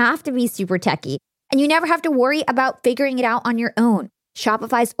 You don't have to be super techie. And you never have to worry about figuring it out on your own.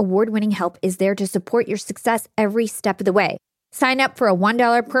 Shopify's award-winning help is there to support your success every step of the way. Sign up for a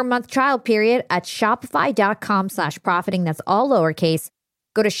 $1 per month trial period at shopify.com/profiting. That's all lowercase.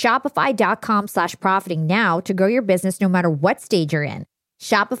 Go to shopify.com/profiting now to grow your business no matter what stage you're in.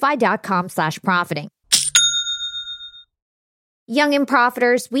 Shopify.com/profiting. Young and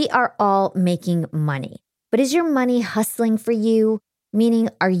profiters, we are all making money. But is your money hustling for you? Meaning,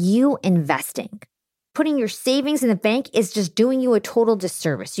 are you investing? Putting your savings in the bank is just doing you a total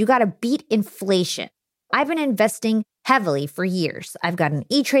disservice. You got to beat inflation. I've been investing heavily for years. I've got an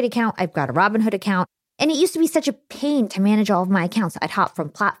E80 account. I've got a Robinhood account. And it used to be such a pain to manage all of my accounts. I'd hop from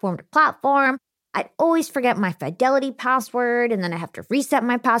platform to platform. I'd always forget my Fidelity password, and then I have to reset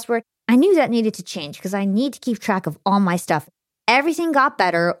my password. I knew that needed to change because I need to keep track of all my stuff. Everything got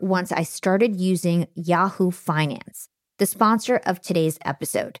better once I started using Yahoo Finance, the sponsor of today's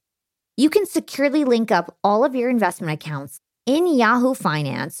episode. You can securely link up all of your investment accounts in Yahoo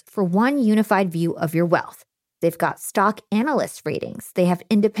Finance for one unified view of your wealth. They've got stock analyst ratings. They have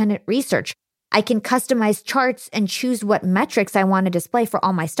independent research. I can customize charts and choose what metrics I want to display for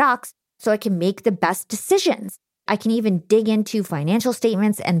all my stocks so I can make the best decisions. I can even dig into financial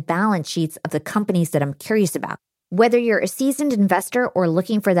statements and balance sheets of the companies that I'm curious about. Whether you're a seasoned investor or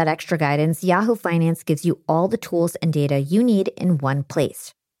looking for that extra guidance, Yahoo Finance gives you all the tools and data you need in one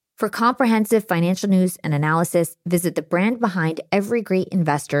place. For comprehensive financial news and analysis, visit the brand behind every great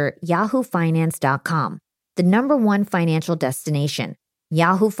investor, yahoofinance.com, the #1 financial destination,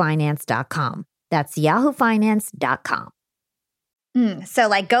 yahoofinance.com. That's yahoofinance.com.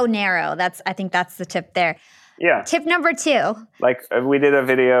 So go narrow. I think that's the tip there. Yeah. Tip number 2. We did a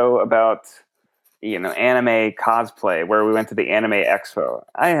video about, anime cosplay where we went to the Anime Expo.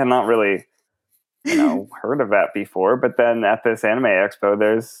 I had not really, heard of that before, but then at this Anime Expo,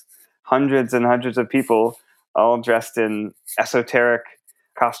 there's hundreds and hundreds of people all dressed in esoteric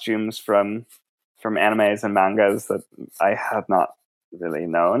costumes from animes and mangas that I had not really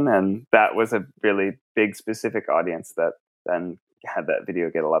known. And that was a really big specific audience that then had that video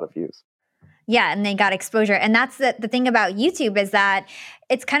get a lot of views. Yeah, and they got exposure. And that's the thing about YouTube is that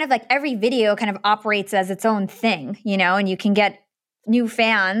it's kind of like every video kind of operates as its own thing, and you can get new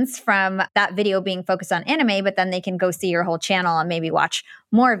fans from that video being focused on anime, but then they can go see your whole channel and maybe watch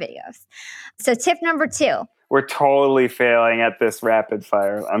more videos. So tip number 2. We're totally failing at this rapid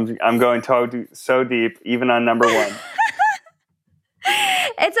fire. I'm going so deep, even on number 1.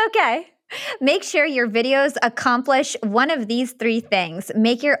 It's okay. Make sure your videos accomplish one of these 3 things.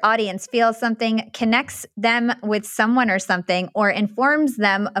 Make your audience feel something, connects them with someone or something, or informs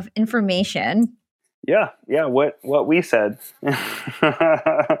them of information. Yeah, what we said.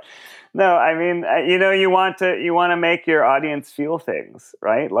 No, I mean, you want to make your audience feel things,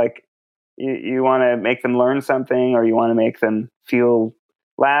 right? Like you want to make them learn something, or you want to make them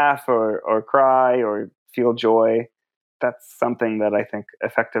laugh or cry or feel joy. That's something that I think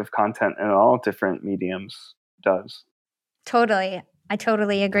effective content in all different mediums does. Totally. I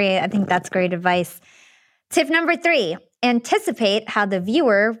totally agree. I think that's great advice. Tip number 3, anticipate how the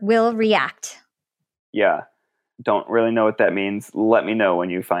viewer will react. Yeah. Don't really know what that means. Let me know when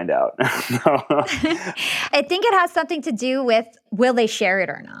you find out. I think it has something to do with, will they share it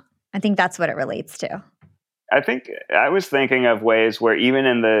or not? I think that's what it relates to. I think I was thinking of ways where even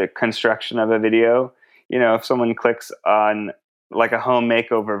in the construction of a video, if someone clicks on like a home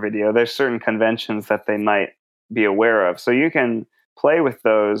makeover video, there's certain conventions that they might be aware of. So you can play with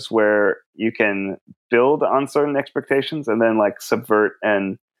those where you can build on certain expectations and then subvert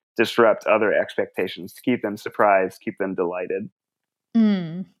and disrupt other expectations to keep them surprised, keep them delighted.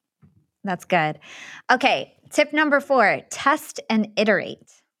 That's good. Okay, tip number 4, test and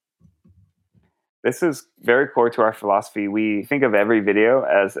iterate. This is very core to our philosophy. We think of every video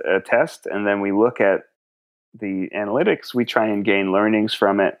as a test, and then we look at the analytics. We try and gain learnings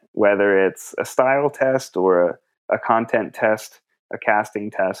from it, whether it's a style test or a content test, a casting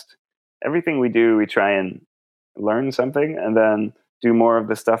test. Everything we do, we try and learn something and then do more of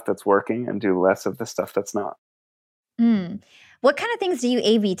the stuff that's working and do less of the stuff that's not. What kind of things do you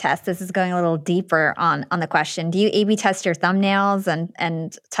A/B test? This is going a little deeper on the question. Do you A/B test your thumbnails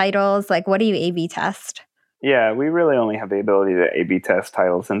and titles? What do you A/B test? Yeah, we really only have the ability to A/B test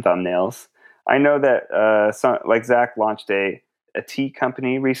titles and thumbnails. I know that Zach launched a tea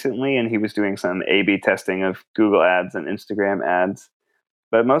company recently, and he was doing some A/B testing of Google ads and Instagram ads.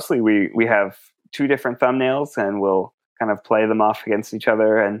 But mostly we have 2 different thumbnails, and we'll kind of play them off against each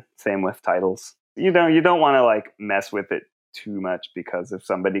other, and same with titles. You don't want to mess with it too much, because if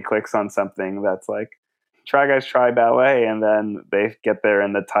somebody clicks on something that's Try Guys Try Ballet, and then they get there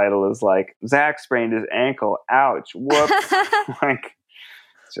and the title is like, Zach sprained his ankle. Ouch. Whoops. Like,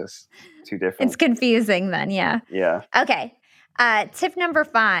 it's just too different. It's confusing then, yeah. Yeah. Okay. Tip number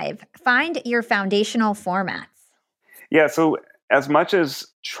 5, find your foundational formats. Yeah, so as much as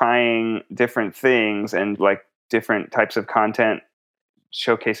trying different things and like different types of content,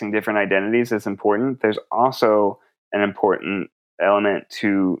 showcasing different identities is important, there's also an important element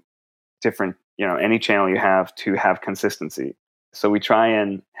to different, any channel you have to have consistency. So we try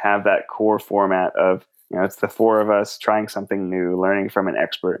and have that core format of, it's the four of us trying something new, learning from an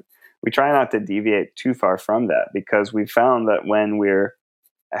expert. We try not to deviate too far from that, because we found that when we're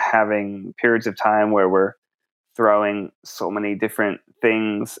having periods of time where we're throwing so many different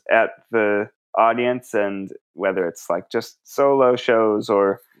things at the audience, and whether it's like just solo shows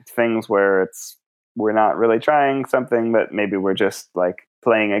or things where we're not really trying something, but maybe we're just like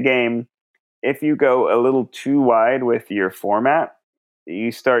playing a game. If you go a little too wide with your format,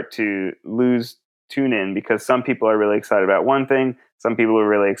 you start to lose tune in, because some people are really excited about one thing, some people are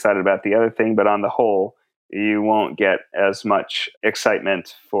really excited about the other thing, but on the whole, you won't get as much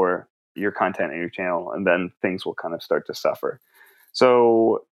excitement for your content and your channel, and then things will kind of start to suffer.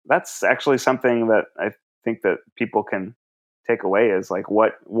 So that's actually something that I think that people can take away, is like,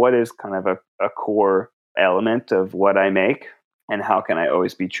 what is kind of a core element of what I make, and how can I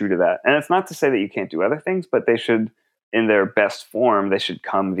always be true to that? And it's not to say that you can't do other things, but they should, in their best form, they should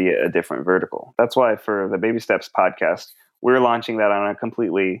come via a different vertical. That's why for the Baby Steps podcast, we're launching that on a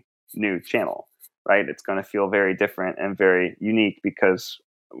completely new channel, right? It's going to feel very different and very unique, because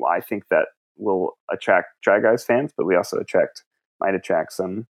I think that will attract Try Guys fans, but we also might attract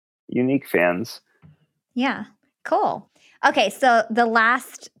some unique fans. Yeah, cool. Okay, so the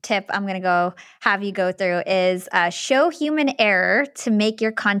last tip I'm going to have you go through is show human error to make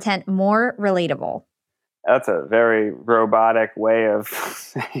your content more relatable. That's a very robotic way of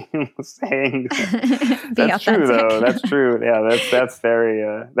saying that's true, though. That's true. Yeah, that's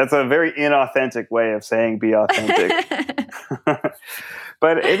very that's a very inauthentic way of saying be authentic.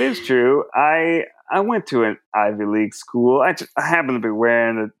 But it is true. I went to an Ivy League school. I happen to be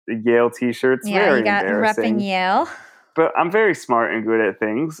wearing a Yale t-shirt. It's very you got embarrassing. repping Yale. But I'm very smart and good at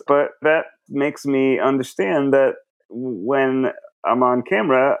things. But that makes me understand that when I'm on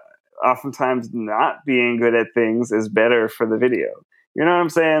camera, oftentimes not being good at things is better for the video. You know what I'm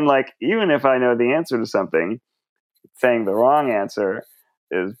saying? Like, even if I know the answer to something, saying the wrong answer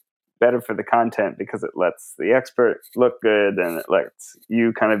is better for the content, because it lets the expert look good, and it lets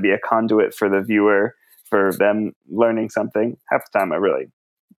you kind of be a conduit for the viewer, for them learning something. Half the time I really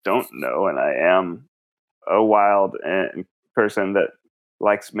don't know, and I am a wild person that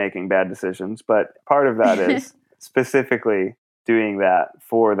likes making bad decisions. But part of that is specifically doing that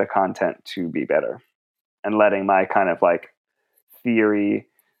for the content to be better, and letting my kind of like theory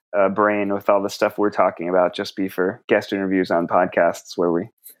brain with all the stuff we're talking about just be for guest interviews on podcasts, where we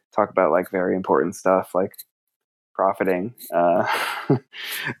talk about like very important stuff like profiting.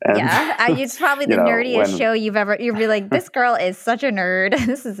 It's probably the nerdiest show you'll be like, this girl is such a nerd.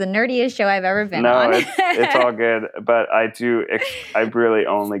 This is the nerdiest show I've ever been on. No, it's all good. But I really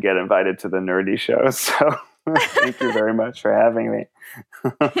only get invited to the nerdy shows. So thank you very much for having me.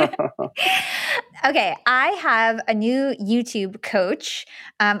 Okay, I have a new YouTube coach.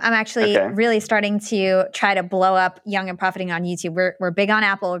 I'm actually really starting to try to blow up Young and Profiting on YouTube. We're big on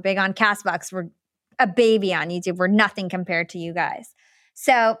Apple. We're big on CastBox. We're a baby on YouTube. We're nothing compared to you guys.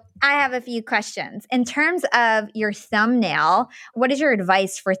 So I have a few questions. In terms of your thumbnail, what is your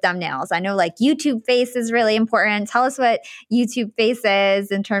advice for thumbnails? I know like YouTube face is really important. Tell us what YouTube face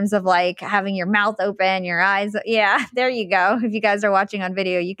is in terms of like having your mouth open, your eyes. Yeah, there you go. If you guys are watching on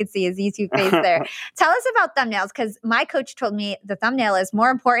video, you could see his YouTube face there. Tell us about thumbnails, because my coach told me the thumbnail is more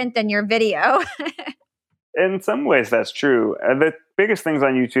important than your video. In some ways, that's true. The biggest things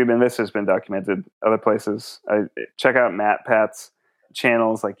on YouTube, and this has been documented other places, check out Matt Pat's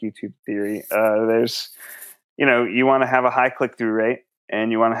channels like YouTube Theory. There's, you want to have a high click-through rate,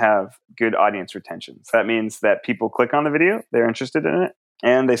 and you want to have good audience retention. So that means that people click on the video, they're interested in it,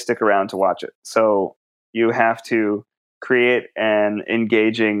 and they stick around to watch it. So you have to create an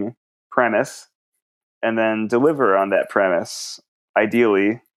engaging premise and then deliver on that premise,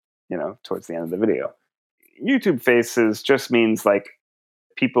 ideally, towards the end of the video. YouTube faces just means like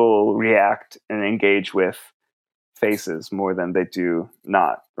people react and engage with faces more than they do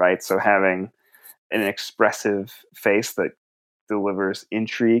not, right? So having an expressive face that delivers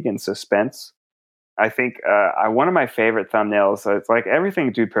intrigue and suspense. I think one of my favorite thumbnails, it's like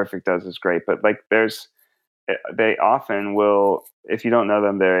everything Dude Perfect does is great, but like they often will, if you don't know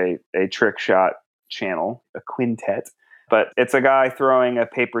them, they're a trick shot channel, a quintet, but it's a guy throwing a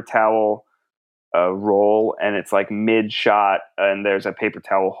paper towel roll, and it's like mid shot, and there's a paper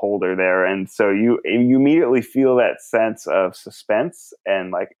towel holder there, and so you immediately feel that sense of suspense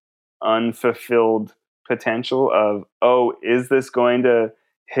and like unfulfilled potential of, oh, is this going to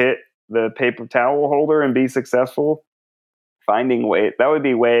hit the paper towel holder and be successful? Finding way that would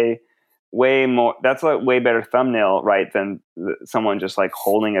be way more. That's a way better thumbnail, right, than someone just like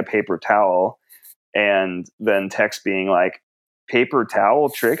holding a paper towel and then text being like, paper towel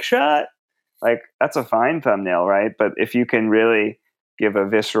trick shot. Like, that's a fine thumbnail, right? But if you can really give a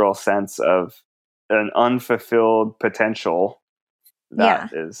visceral sense of an unfulfilled potential,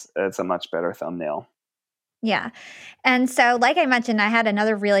 it's a much better thumbnail. Yeah. And so, like I mentioned, I had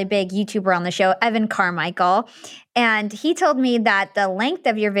another really big YouTuber on the show, Evan Carmichael, and he told me that the length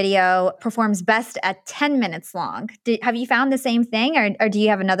of your video performs best at 10 minutes long. Have you found the same thing, or do you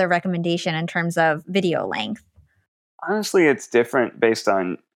have another recommendation in terms of video length? Honestly, it's different based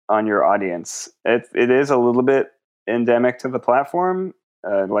on your audience. It is a little bit endemic to the platform.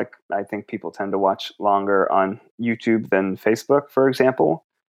 Like, I think people tend to watch longer on YouTube than Facebook, for example.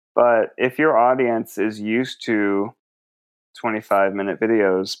 But if your audience is used to 25-minute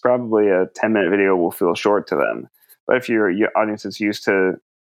videos, probably a 10-minute video will feel short to them. But if your audience is used to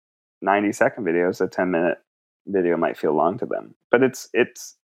 90-second videos, a 10-minute video might feel long to them. But it's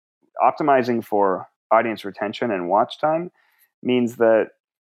optimizing for audience retention and watch time means that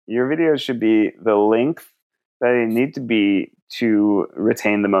your videos should be the length that they need to be to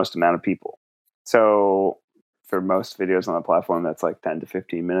retain the most amount of people. So for most videos on the platform, that's like 10 to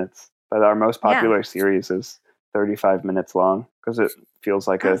 15 minutes. But our most popular series is 35 minutes long because it feels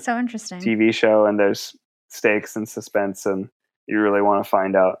like a so interesting TV show, and there's stakes and suspense, and you really want to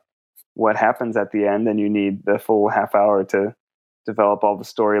find out what happens at the end, and you need the full half hour to develop all the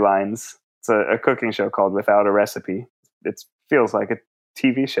storylines. It's a cooking show called Without a Recipe. It feels like a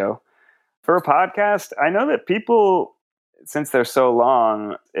TV show. For a podcast, I know that people, since they're so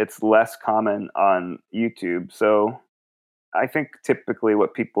long, it's less common on YouTube. So I think typically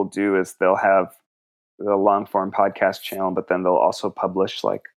what people do is they'll have the long form podcast channel, but then they'll also publish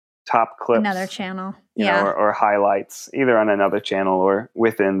like top clips, another channel, or highlights either on another channel or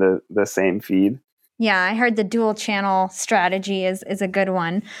within the same feed. Yeah, I heard the dual channel strategy is a good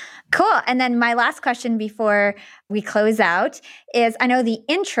one. Cool. And then my last question before we close out is, I know the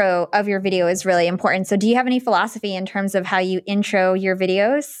intro of your video is really important. So do you have any philosophy in terms of how you intro your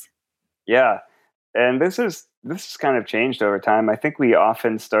videos? Yeah. And this is kind of changed over time. I think we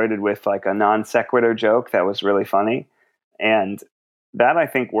often started with like a non sequitur joke that was really funny. And that, I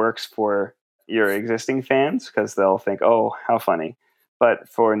think, works for your existing fans because they'll think, oh, how funny. But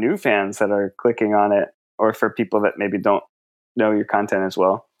for new fans that are clicking on it, or for people that maybe don't know your content as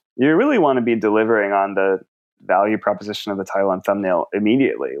well, you really want to be delivering on the value proposition of the title and thumbnail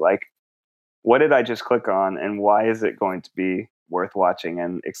immediately. Like, what did I just click on, and why is it going to be worth watching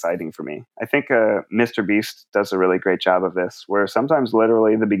and exciting for me? I think Mr. Beast does a really great job of this, where sometimes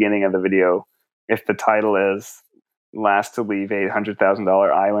literally the beginning of the video, if the title is last to leave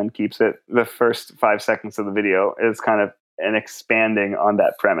 $800,000 island keeps it, the first 5 seconds of the video is kind of an expanding on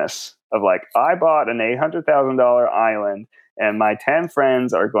that premise of like, I bought an $800,000 island and my 10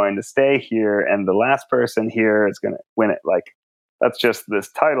 friends are going to stay here and the last person here is going to win it. Like, that's just this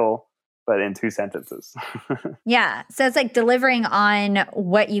title, but in 2 sentences. Yeah. So it's like delivering on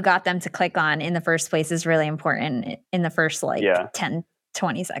what you got them to click on in the first place is really important in the first 10,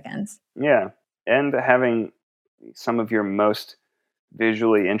 20 seconds. Yeah. And having some of your most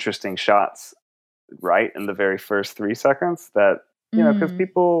visually interesting shots right in the very first 3 seconds, that, because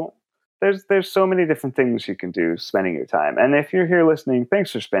people, there's so many different things you can do spending your time. And if you're here listening, thanks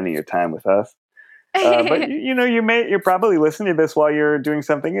for spending your time with us. But you're probably listening to this while you're doing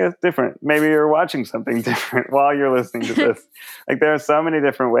something different. Maybe you're watching something different while you're listening to this. Like, there are so many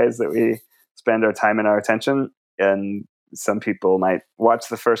different ways that we spend our time and our attention. And some people might watch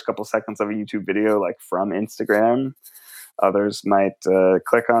the first couple seconds of a YouTube video like from Instagram. Others might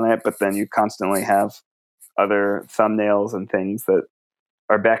click on it, but then you constantly have other thumbnails and things that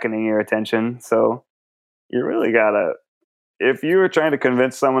are beckoning your attention. So you really gotta, if you're trying to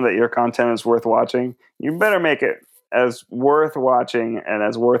convince someone that your content is worth watching, you better make it as worth watching and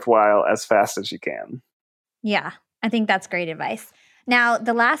as worthwhile as fast as you can. Yeah, I think that's great advice. Now,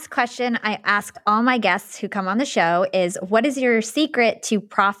 the last question I ask all my guests who come on the show is, what is your secret to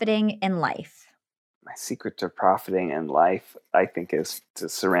profiting in life? My secret to profiting in life, I think, is to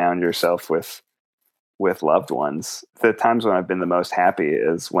surround yourself with loved ones. The times when I've been the most happy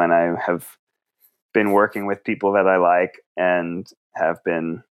is when I have been working with people that I like and have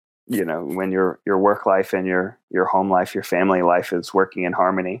been, when your work life and your home life, your family life is working in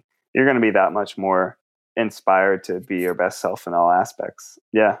harmony, you're going to be that much more inspired to be your best self in all aspects.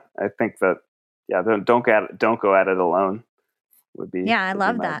 Yeah, I think that. Yeah, don't go at it alone. I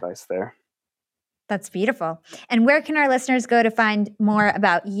love my that advice there. That's beautiful. And where can our listeners go to find more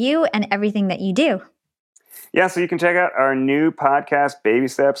about you and everything that you do? Yeah, so you can check out our new podcast, Baby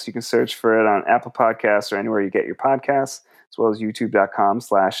Steps. You can search for it on Apple Podcasts or anywhere you get your podcasts, as well as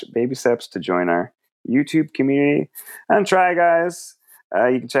youtube.com/baby steps to join our YouTube community. And Try Guys,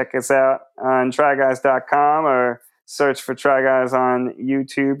 you can check us out on tryguys.com or search for Try Guys on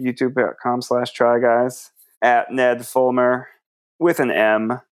YouTube, youtube.com/Try Guys, at Ned Fulmer with an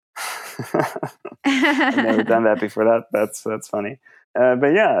M. I've never done that before. That's funny.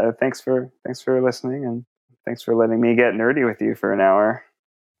 But yeah, thanks for listening, and thanks for letting me get nerdy with you for an hour.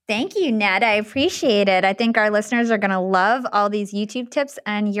 Thank you, Ned. I appreciate it. I think our listeners are going to love all these YouTube tips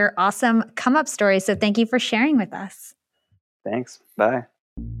and your awesome come-up stories. So thank you for sharing with us. Thanks. Bye.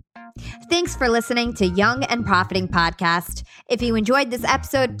 Thanks for listening to Young and Profiting Podcast. If you enjoyed this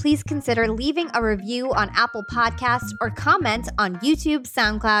episode, please consider leaving a review on Apple Podcasts or comment on YouTube,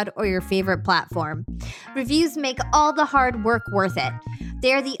 SoundCloud, or your favorite platform. Reviews make all the hard work worth it.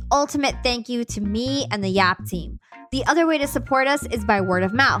 They are the ultimate thank you to me and the Yap team. The other way to support us is by word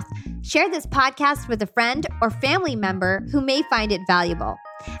of mouth. Share this podcast with a friend or family member who may find it valuable.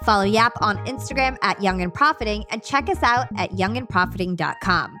 Follow Yap on Instagram at Young and Profiting and check us out at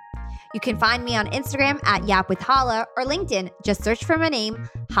youngandprofiting.com. You can find me on Instagram at Yap with Hala or LinkedIn. Just search for my name,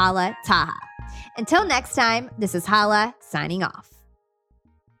 Hala Taha. Until next time, this is Hala signing off.